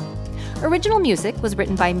 Original music was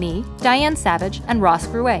written by me, Diane Savage, and Ross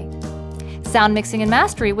Gruet. Sound mixing and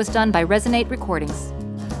mastery was done by Resonate Recordings.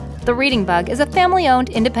 The Reading Bug is a family-owned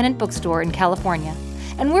independent bookstore in California,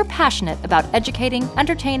 and we're passionate about educating,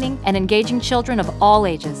 entertaining, and engaging children of all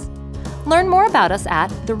ages. Learn more about us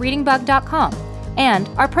at thereadingbug.com and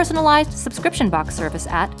our personalized subscription box service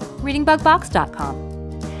at readingbugbox.com.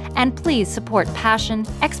 And please support passion,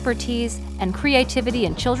 expertise, and creativity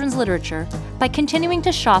in children's literature by continuing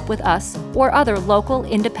to shop with us or other local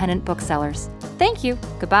independent booksellers. Thank you.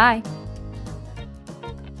 Goodbye.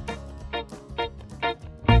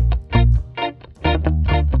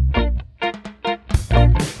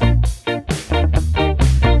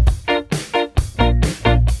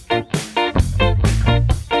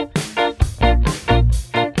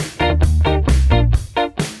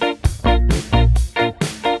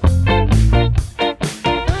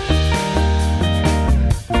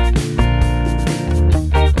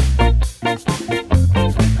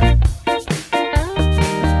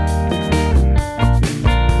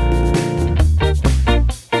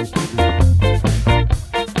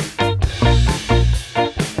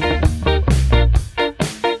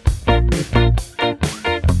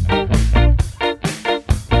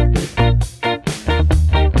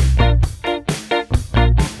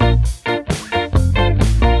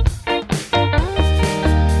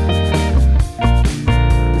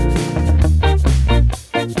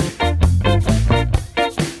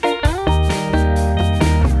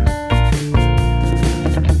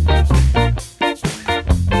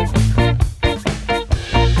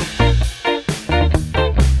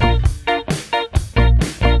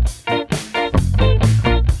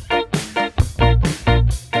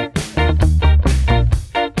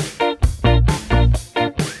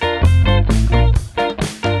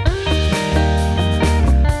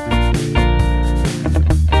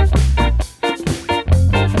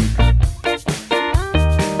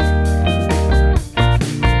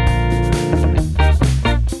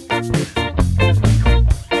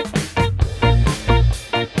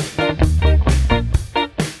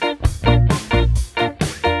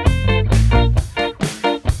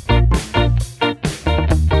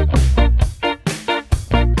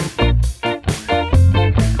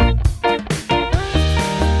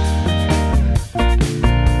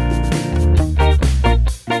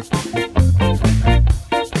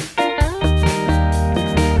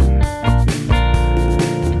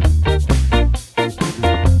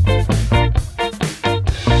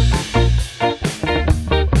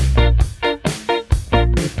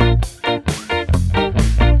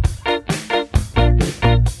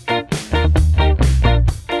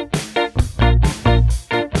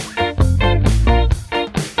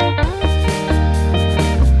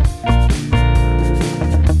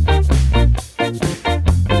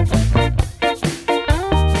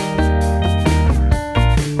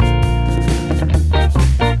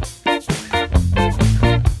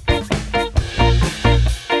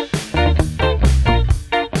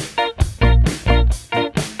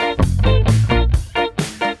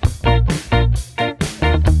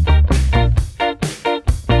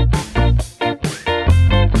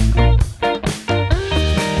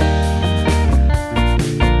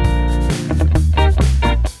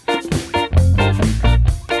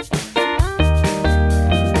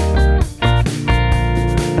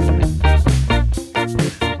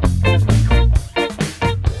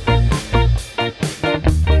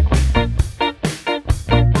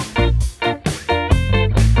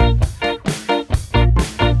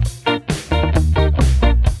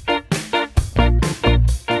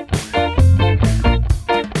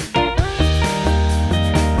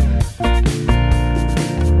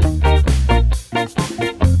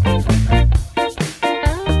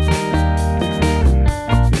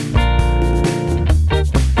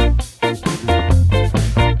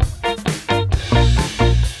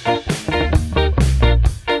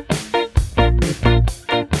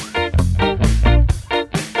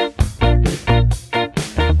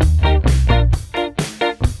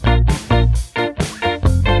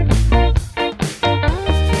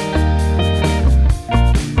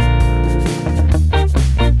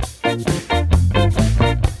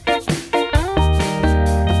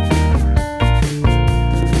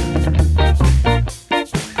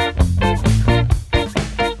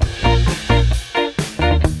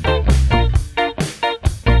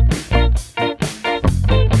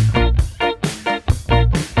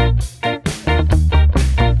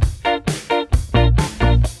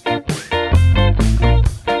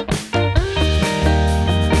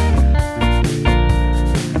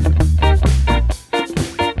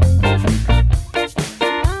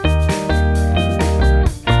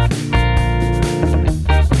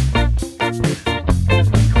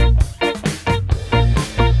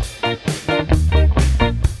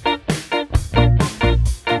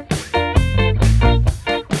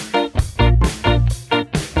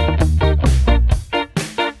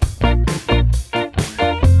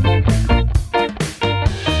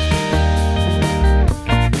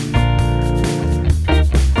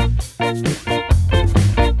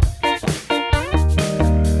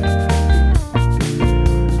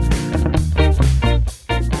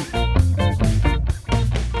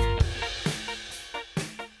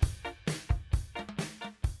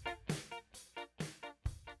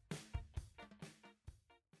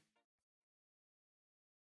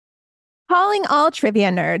 Calling all trivia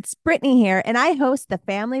nerds, Brittany here, and I host the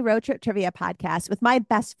Family Road Trip Trivia Podcast with my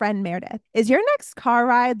best friend Meredith. Is your next car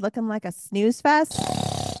ride looking like a snooze fest?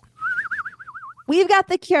 We've got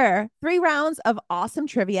the cure. 3 rounds of awesome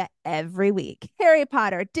trivia every week. Harry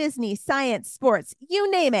Potter, Disney, science, sports, you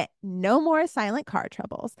name it. No more silent car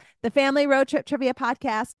troubles. The Family Road Trip Trivia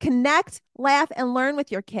Podcast. Connect, laugh, and learn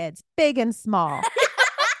with your kids, big and small.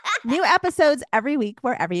 New episodes every week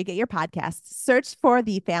wherever you get your podcasts. Search for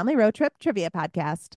the Family Road Trip Trivia Podcast.